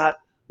just got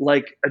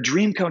like a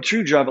dream come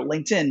true job at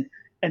LinkedIn?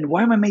 And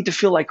why am I made to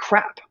feel like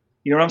crap?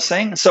 You know what I'm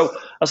saying? So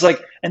I was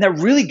like, and that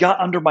really got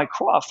under my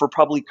craw for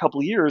probably a couple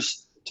of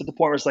years, to the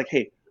point where it's like,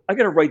 hey, I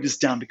got to write this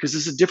down because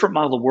this is a different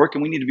model of work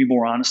and we need to be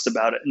more honest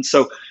about it. And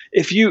so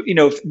if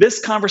if this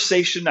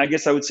conversation, I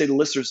guess I would say to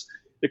listeners,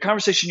 the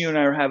conversation you and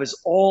I have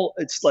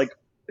it's like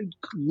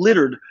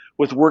littered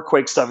with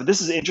Workquake stuff. If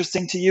this is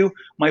interesting to you,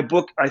 my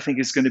book, I think,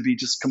 is going to be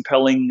just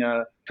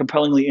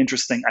compellingly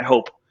interesting, I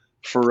hope,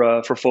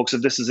 for folks,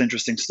 if this is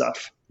interesting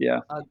stuff. Yeah.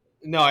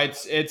 No,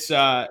 it's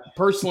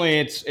personally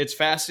it's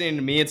fascinating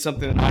to me. It's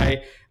something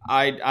that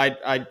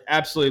I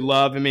absolutely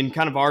love. I mean,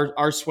 kind of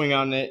our swing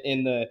on it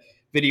in the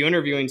video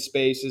interviewing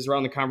space is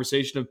around the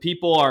conversation of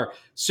people are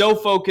so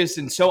focused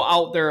and so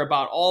out there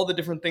about all the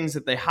different things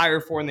that they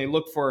hire for and they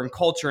look for in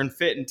culture and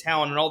fit and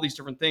talent and all these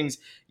different things.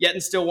 Yet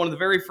and still, one of the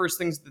very first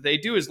things that they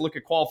do is look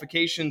at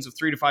qualifications of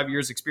 3 to 5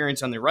 years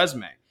experience on their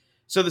resume.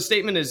 So the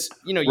statement is,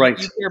 Right.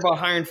 you care about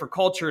hiring for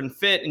culture and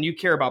fit, and you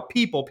care about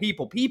people,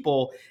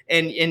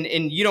 and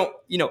you don't,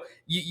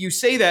 you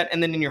say that,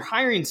 and then in your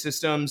hiring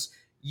systems,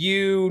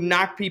 you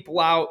knock people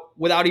out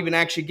without even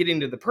actually getting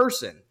to the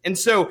person. And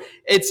so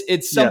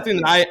it's something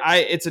that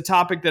it's a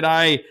topic that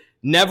I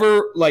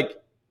never like.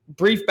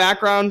 Brief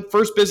background: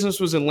 first business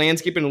was in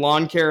landscaping and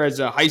lawn care as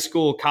a high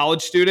school,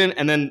 college student,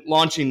 and then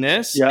launching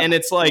this. Yeah. And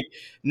it's like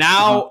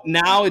now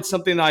it's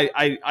something that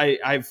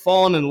I've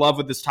fallen in love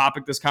with this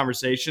topic, this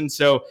conversation.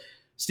 So,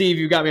 Steve,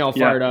 you got me all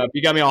fired up.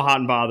 You got me all hot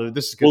and bothered.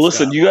 This is good. Well,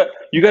 listen, stuff.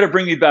 you got to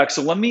bring me back.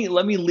 So let me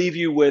leave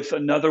you with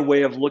another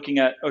way of looking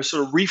at, or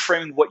sort of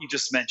reframing what you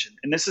just mentioned.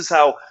 And this is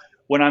how,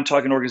 when I'm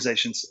talking to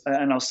organizations,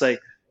 and I'll say,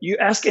 you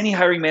ask any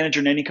hiring manager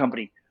in any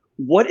company,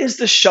 what is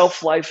the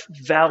shelf life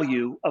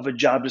value of a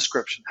job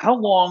description? How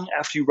long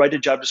after you write a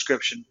job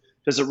description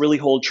does it really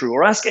hold true?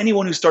 Or ask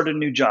anyone who started a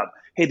new job,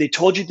 hey, they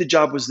told you the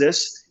job was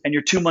this, and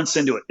you're 2 months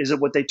into it. Is it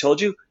what they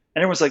told you?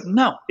 And everyone's like,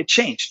 no, it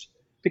changed,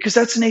 because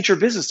that's the nature of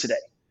business today.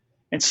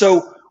 And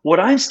so what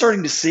I'm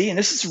starting to see, and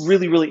this is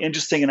really, really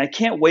interesting, and I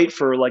can't wait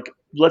for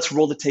let's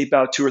roll the tape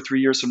out 2 or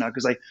 3 years from now,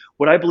 because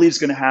what I believe is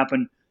going to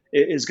happen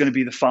is going to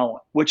be the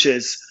following, which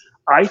is,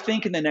 I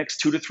think in the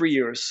next 2 to 3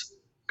 years,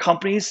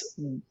 companies,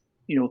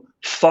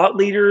 thought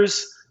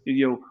leaders,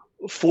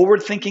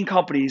 forward-thinking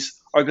companies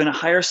are going to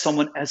hire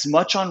someone as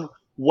much on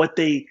what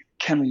they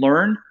can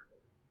learn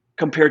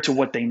compared to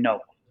what they know.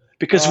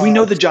 Because we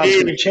know the job's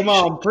going to change. Come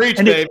on, preach,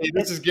 baby.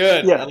 This is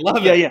good. Yeah, I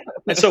love it. Yeah.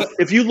 And so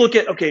if you look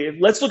at,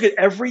 let's look at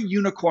every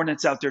unicorn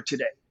that's out there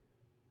today.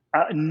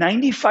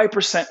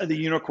 95% of the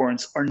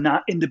unicorns are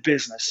not in the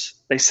business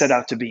they set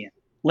out to be in.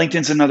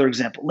 LinkedIn's another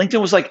example.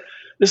 LinkedIn was like,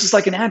 this is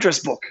like an address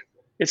book.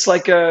 It's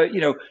like,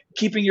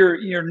 keeping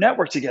your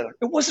network together.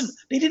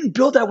 They didn't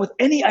build that with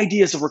any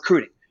ideas of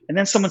recruiting. And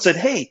then someone said,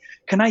 hey,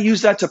 can I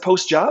use that to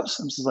post jobs?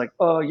 And I was like,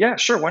 yeah,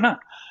 sure, why not?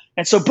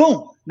 And so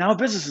boom, now a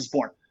business is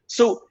born.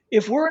 So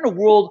if we're in a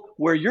world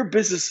where your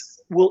business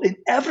will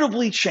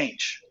inevitably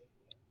change,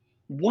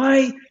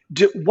 your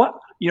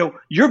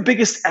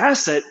biggest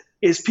asset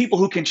is people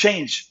who can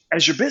change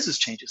as your business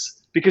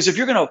changes. Because if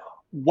you're going to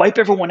wipe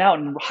everyone out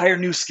and hire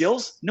new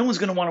skills, no one's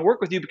going to want to work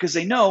with you, because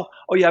they know,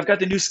 oh yeah, I've got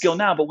the new skill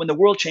now, but when the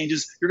world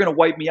changes, you're going to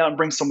wipe me out and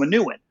bring someone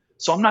new in.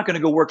 So I'm not going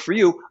to go work for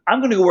you. I'm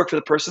going to go work for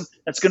the person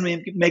that's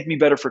going to make me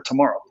better for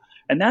tomorrow.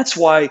 And that's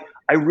why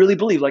I really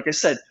believe, like I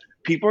said,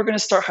 people are going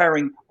to start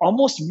hiring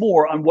almost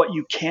more on what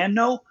you can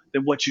know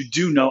than what you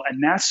do know.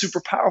 And that's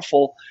super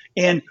powerful.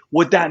 And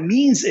what that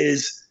means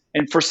is,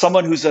 and for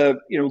someone who's a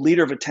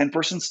leader of a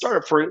 10-person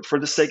startup, for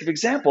the sake of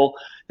example,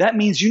 that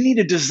means you need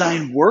to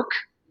design work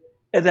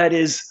that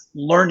is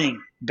learning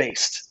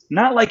based.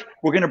 Not like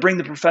we're going to bring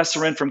the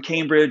professor in from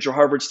Cambridge or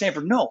Harvard,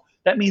 Stanford. No,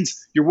 that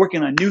means you're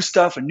working on new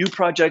stuff and new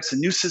projects and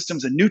new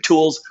systems and new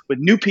tools with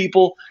new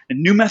people and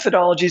new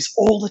methodologies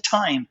all the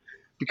time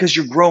because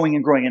you're growing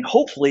and growing. And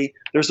hopefully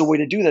there's a way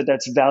to do that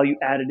that's value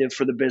additive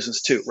for the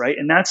business too, right?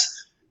 And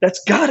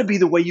that's got to be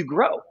the way you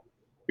grow.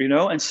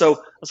 And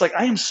so it's like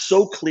I am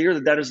so clear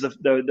that is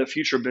the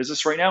future of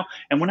business right now.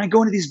 And when I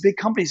go into these big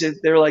companies,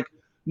 they're like,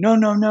 no,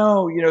 no,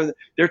 no.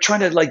 They're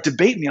trying to like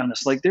debate me on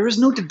this. Like there is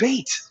no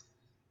debate.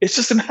 It's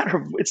just a matter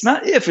of, it's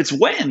not if, it's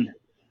when.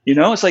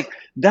 It's like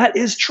that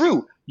is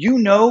true.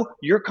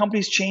 Your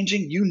company's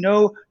changing.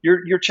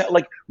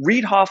 Like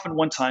Reid Hoffman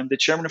one time, the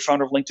chairman and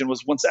founder of LinkedIn,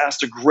 was once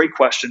asked a great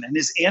question, and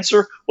his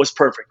answer was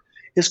perfect.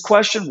 His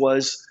question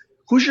was,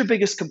 who's your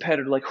biggest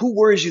competitor? Like, who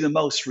worries you the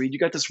most, Reid? You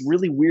got this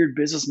really weird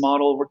business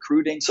model,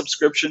 recruiting,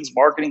 subscriptions,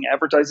 marketing,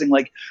 advertising.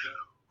 Like,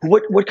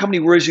 what company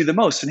worries you the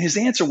most? And his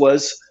answer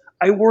was,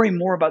 I worry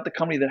more about the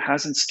company that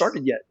hasn't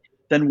started yet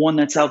than one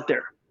that's out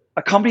there.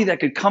 A company that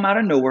could come out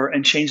of nowhere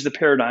and change the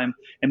paradigm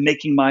and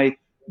making my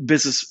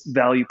business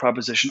value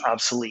proposition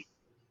obsolete.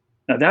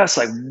 Now that's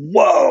like,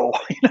 whoa,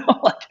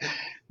 like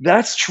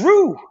that's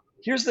true.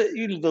 Here's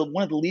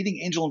one of the leading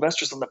angel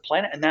investors on the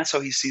planet, and that's how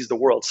he sees the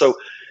world. So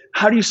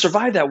how do you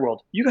survive that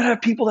world? You got to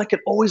have people that can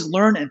always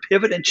learn and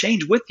pivot and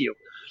change with you,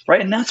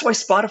 right? And that's why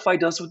Spotify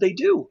does what they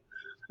do.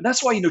 And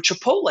that's why,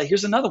 Chipotle,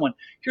 here's another one.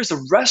 Here's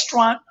a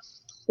restaurant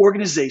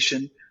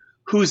organization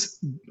whose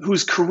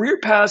career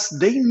paths,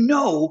 they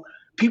know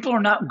people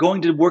are not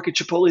going to work at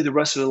Chipotle the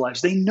rest of their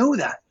lives. They know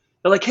that.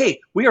 They're like, hey,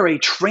 we are a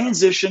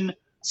transition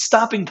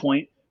stopping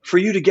point for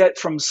you to get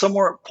from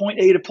somewhere point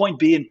A to point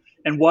B,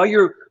 and while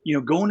you're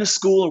going to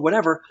school or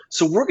whatever.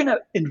 So we're going to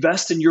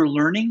invest in your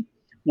learning,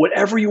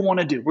 whatever you want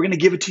to do. We're going to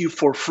give it to you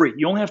for free.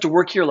 You only have to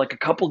work here like a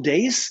couple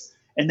days,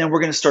 and then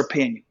we're going to start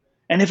paying you.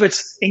 And if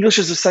it's English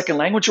as a second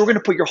language, we're going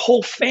to put your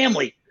whole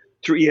family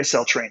through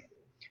ESL training.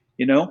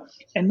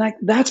 And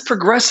that's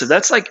progressive.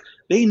 That's like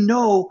they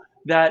know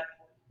that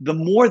the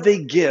more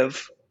they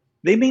give,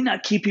 they may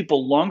not keep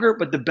people longer,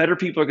 but the better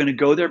people are going to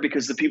go there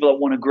because the people that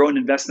want to grow and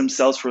invest in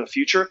themselves for the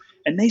future.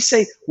 And they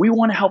say, we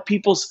want to help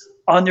people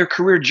on their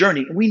career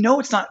journey. And we know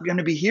it's not going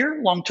to be here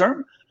long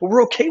term, but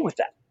we're okay with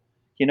that,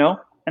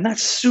 and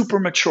that's super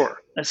mature.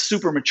 That's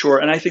super mature.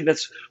 And I think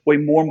that's way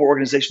more and more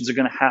organizations are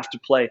going to have to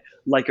play,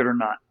 like it or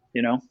not,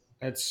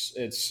 It's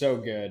so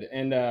good.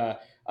 And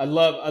I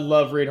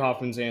love Reid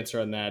Hoffman's answer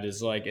on that.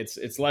 Is like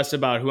it's less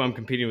about who I'm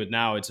competing with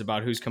now. It's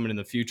about who's coming in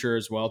the future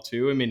as well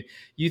too. I mean,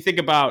 you think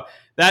about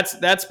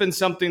that's been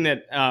something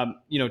that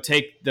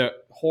take the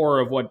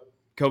horror of what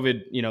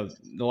COVID,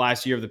 the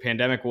last year of the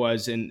pandemic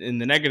was, and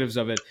the negatives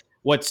of it.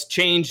 What's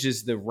changed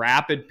is the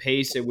rapid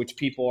pace at which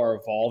people are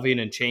evolving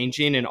and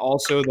changing, and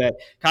also that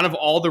kind of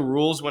all the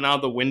rules went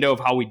out the window of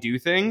how we do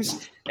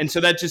things, and so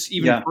that just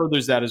even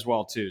furthers that as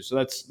well too. So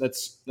that's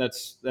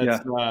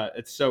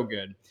it's so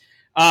good.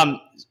 I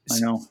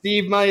know.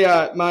 Steve,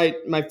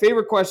 my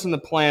favorite question on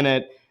the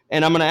planet,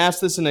 and I'm going to ask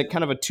this in a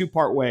kind of a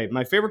two-part way.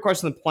 My favorite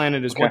question on the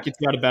planet is what gets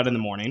you out of bed in the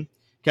morning.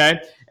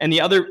 Okay. And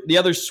the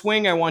other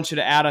swing I want you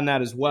to add on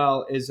that as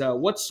well is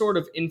what sort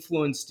of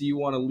influence do you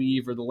want to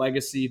leave, or the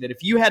legacy that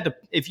if you had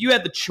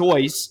the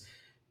choice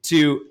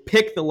to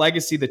pick the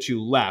legacy that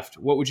you left,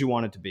 what would you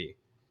want it to be?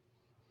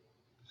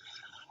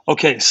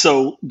 Okay.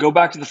 So go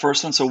back to the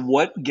first one. So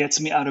what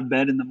gets me out of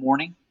bed in the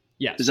morning?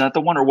 Yes. Is that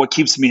the one, or what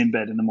keeps me in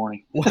bed in the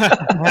morning? Trust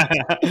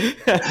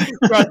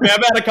me,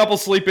 I've had a couple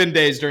sleep-in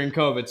days during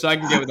COVID, so I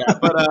can get with that.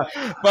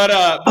 But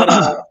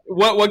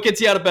what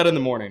gets you out of bed in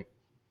the morning?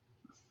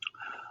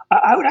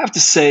 I would have to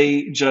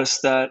say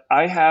just that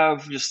I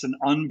have just an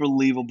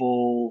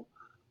unbelievable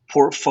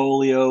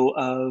portfolio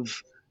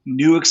of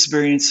new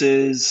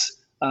experiences,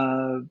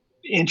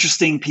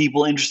 interesting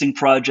people, interesting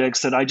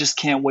projects that I just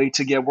can't wait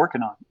to get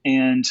working on.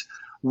 And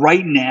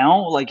right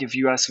now, like if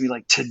you ask me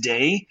like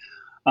today,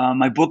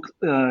 my book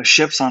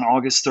ships on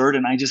August 3rd,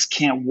 and I just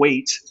can't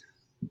wait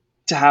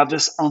to have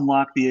this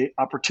unlock the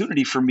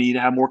opportunity for me to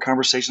have more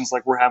conversations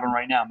like we're having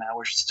right now, Matt,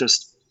 which is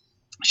just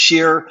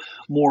share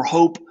more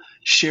hope,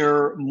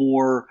 share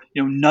more,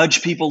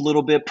 nudge people a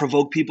little bit,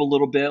 provoke people a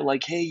little bit.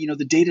 Like, hey,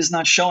 the data is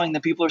not showing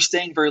that people are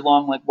staying very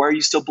long. Like, why are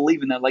you still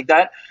believing that? Like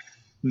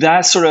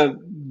that sort of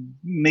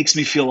makes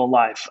me feel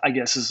alive, I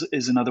guess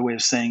is another way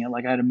of saying it.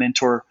 Like I had a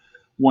mentor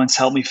once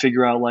help me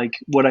figure out like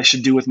what I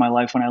should do with my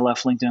life when I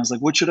left LinkedIn. I was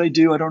like, what should I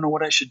do? I don't know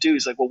what I should do.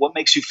 He's like, well, what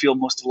makes you feel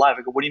most alive?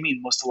 I go, what do you mean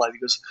most alive? He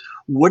goes,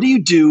 what do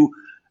you do?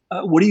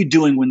 What are you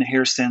doing when the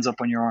hair stands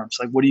up on your arms?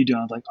 Like, what are you doing?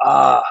 I was like,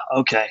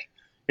 okay.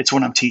 It's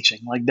when I'm teaching.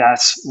 Like,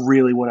 that's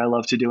really what I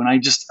love to do. And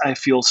I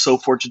feel so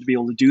fortunate to be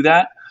able to do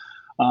that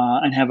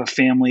and have a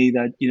family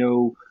that,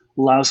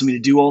 allows me to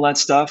do all that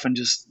stuff. And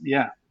just,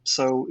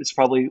 so it's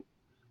probably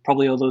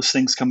all those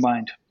things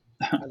combined.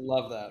 I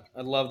love that.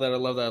 I love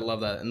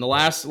that. And the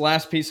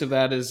last piece of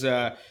that is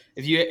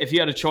if you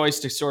had a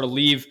choice to sort of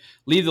leave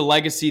the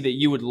legacy that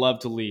you would love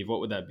to leave, what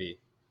would that be?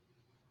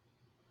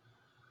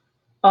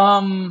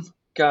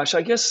 Gosh,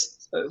 I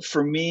guess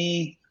for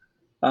me,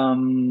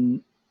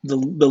 the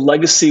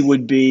legacy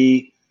would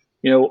be,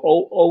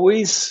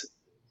 always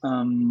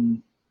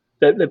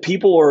that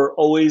people are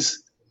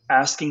always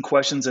asking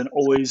questions and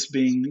always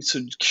being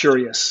so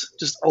curious.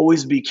 Just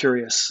always be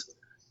curious.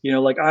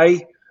 Like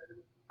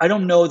I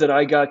don't know that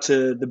I got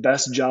to the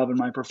best job in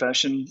my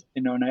profession,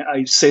 and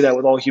I say that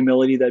with all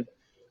humility, that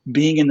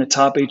being in the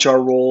top HR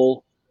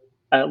role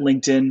at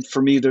LinkedIn,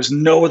 for me, there's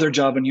no other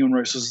job in human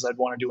resources I'd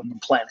want to do on the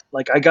planet.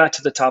 Like, I got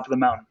to the top of the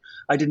mountain.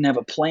 I didn't have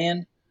a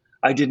plan.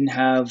 I didn't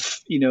have,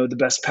 the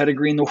best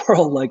pedigree in the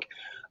world. Like,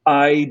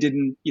 I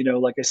didn't,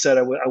 like I said,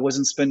 I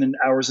wasn't spending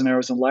hours and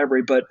hours in the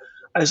library, but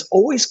I was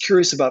always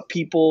curious about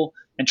people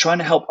and trying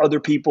to help other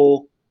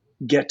people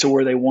get to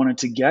where they wanted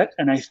to get.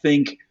 And I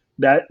think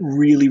that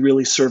really,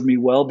 really served me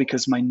well,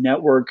 because my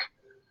network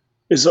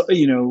is,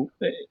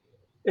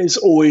 has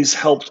always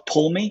helped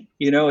pull me,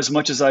 as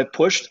much as I've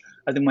pushed.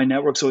 I think my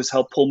network's always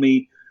helped pull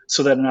me,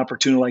 so that an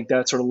opportunity like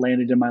that sort of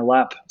landed in my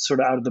lap, sort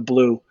of out of the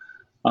blue.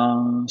 I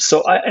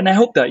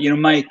hope that,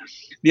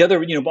 the other,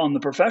 on the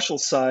professional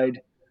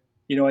side,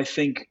 I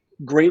think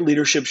great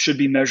leadership should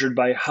be measured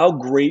by how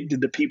great did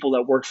the people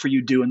that work for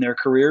you do in their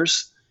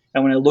careers.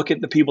 And when I look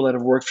at the people that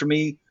have worked for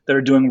me that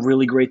are doing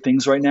really great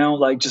things right now,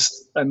 like,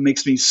 just, it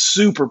makes me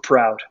super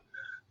proud.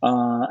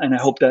 And I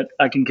hope that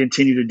I can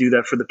continue to do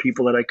that for the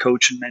people that I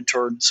coach and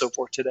mentor and so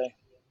forth today.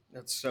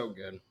 That's so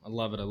good. I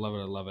love it. I love it.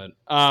 I love it.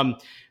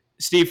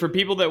 Steve, for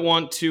people that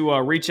want to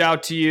reach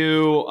out to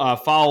you,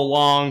 follow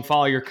along,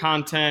 follow your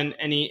content,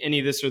 any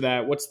of this or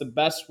that, what's the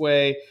best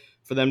way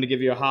for them to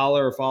give you a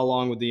holler or follow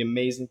along with the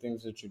amazing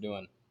things that you're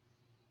doing?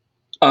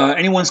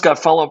 Anyone's got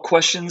follow-up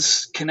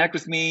questions, connect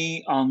with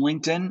me on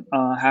LinkedIn.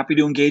 Happy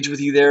to engage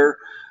with you there.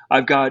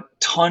 I've got a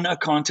ton of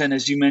content,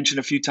 as you mentioned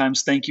a few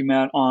times. Thank you,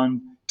 Matt,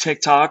 on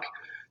TikTok.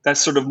 That's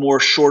sort of more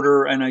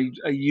shorter, and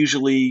I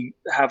usually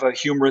have a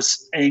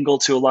humorous angle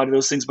to a lot of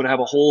those things, but I have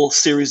a whole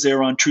series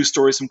there on true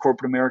stories from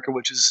corporate America,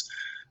 which is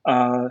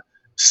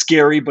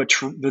scary, but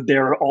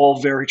they're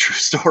all very true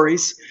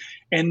stories.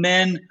 And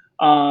then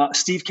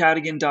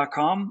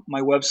stevecadigan.com,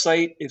 my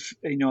website. If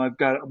I've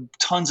got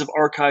tons of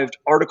archived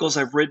articles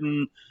I've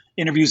written,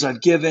 interviews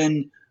I've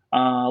given,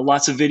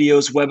 lots of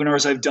videos,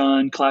 webinars I've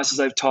done, classes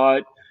I've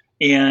taught,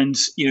 and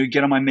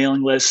get on my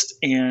mailing list.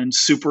 And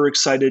super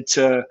excited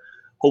to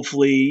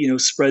hopefully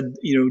spread,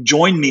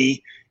 join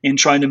me in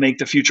trying to make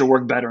the future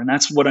work better. And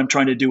that's what I'm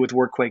trying to do with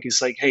WorkQuake. It's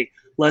like, hey,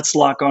 let's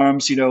lock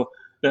arms.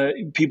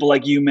 The people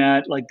like you,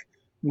 Matt, like,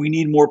 we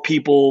need more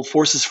people,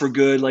 forces for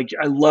good. Like,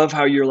 I love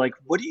how you're like,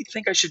 what do you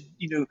think I should,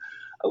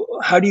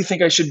 how do you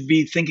think I should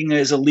be thinking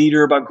as a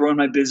leader about growing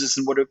my business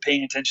and what I'm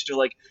paying attention to?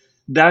 Like,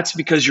 that's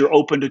because you're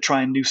open to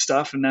trying new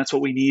stuff. And that's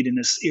what we need in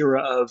this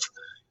era of,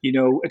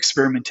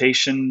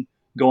 experimentation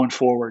going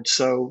forward.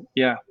 So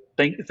yeah,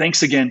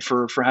 thanks again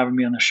for having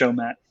me on the show,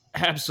 Matt.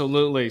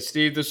 Absolutely,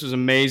 Steve. This was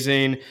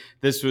amazing.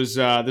 This was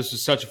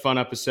such a fun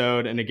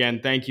episode. And again,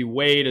 thank you,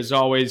 Wade, as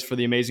always, for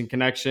the amazing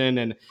connection.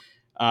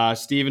 And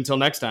Steve, until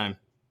next time.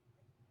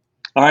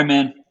 All right,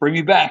 man. Bring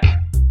me back.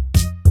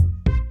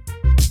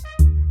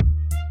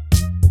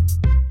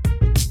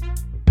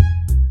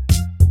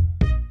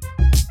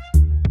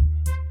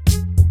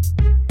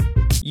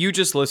 You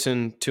just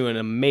listened to an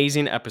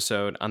amazing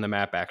episode on the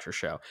Matt Baxter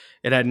Show.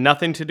 It had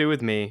nothing to do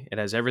with me. It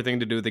has everything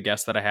to do with the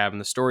guests that I have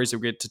and the stories that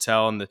we get to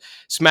tell and the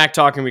smack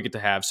talking we get to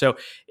have. So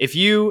if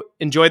you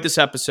enjoyed this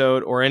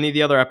episode or any of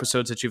the other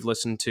episodes that you've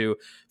listened to,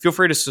 feel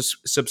free to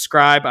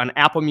subscribe on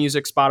Apple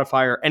Music,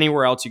 Spotify, or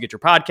anywhere else you get your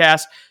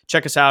podcast.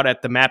 Check us out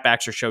at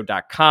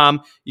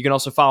themattbaxtershow.com. You can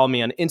also follow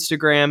me on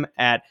Instagram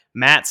at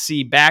Matt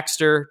C.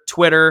 Baxter,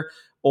 Twitter,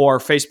 or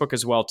Facebook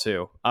as well,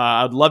 too.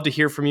 I'd love to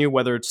hear from you,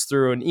 whether it's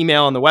through an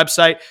email on the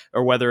website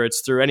or whether it's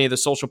through any of the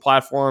social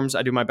platforms.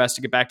 I do my best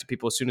to get back to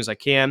people as soon as I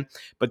can.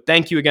 But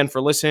thank you again for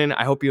listening.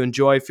 I hope you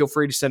enjoy. Feel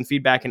free to send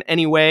feedback in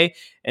any way,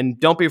 and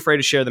don't be afraid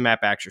to share the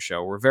Matt Baxter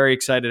Show. We're very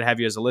excited to have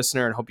you as a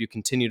listener and hope you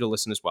continue to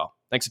listen as well.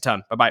 Thanks a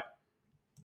ton. Bye-bye.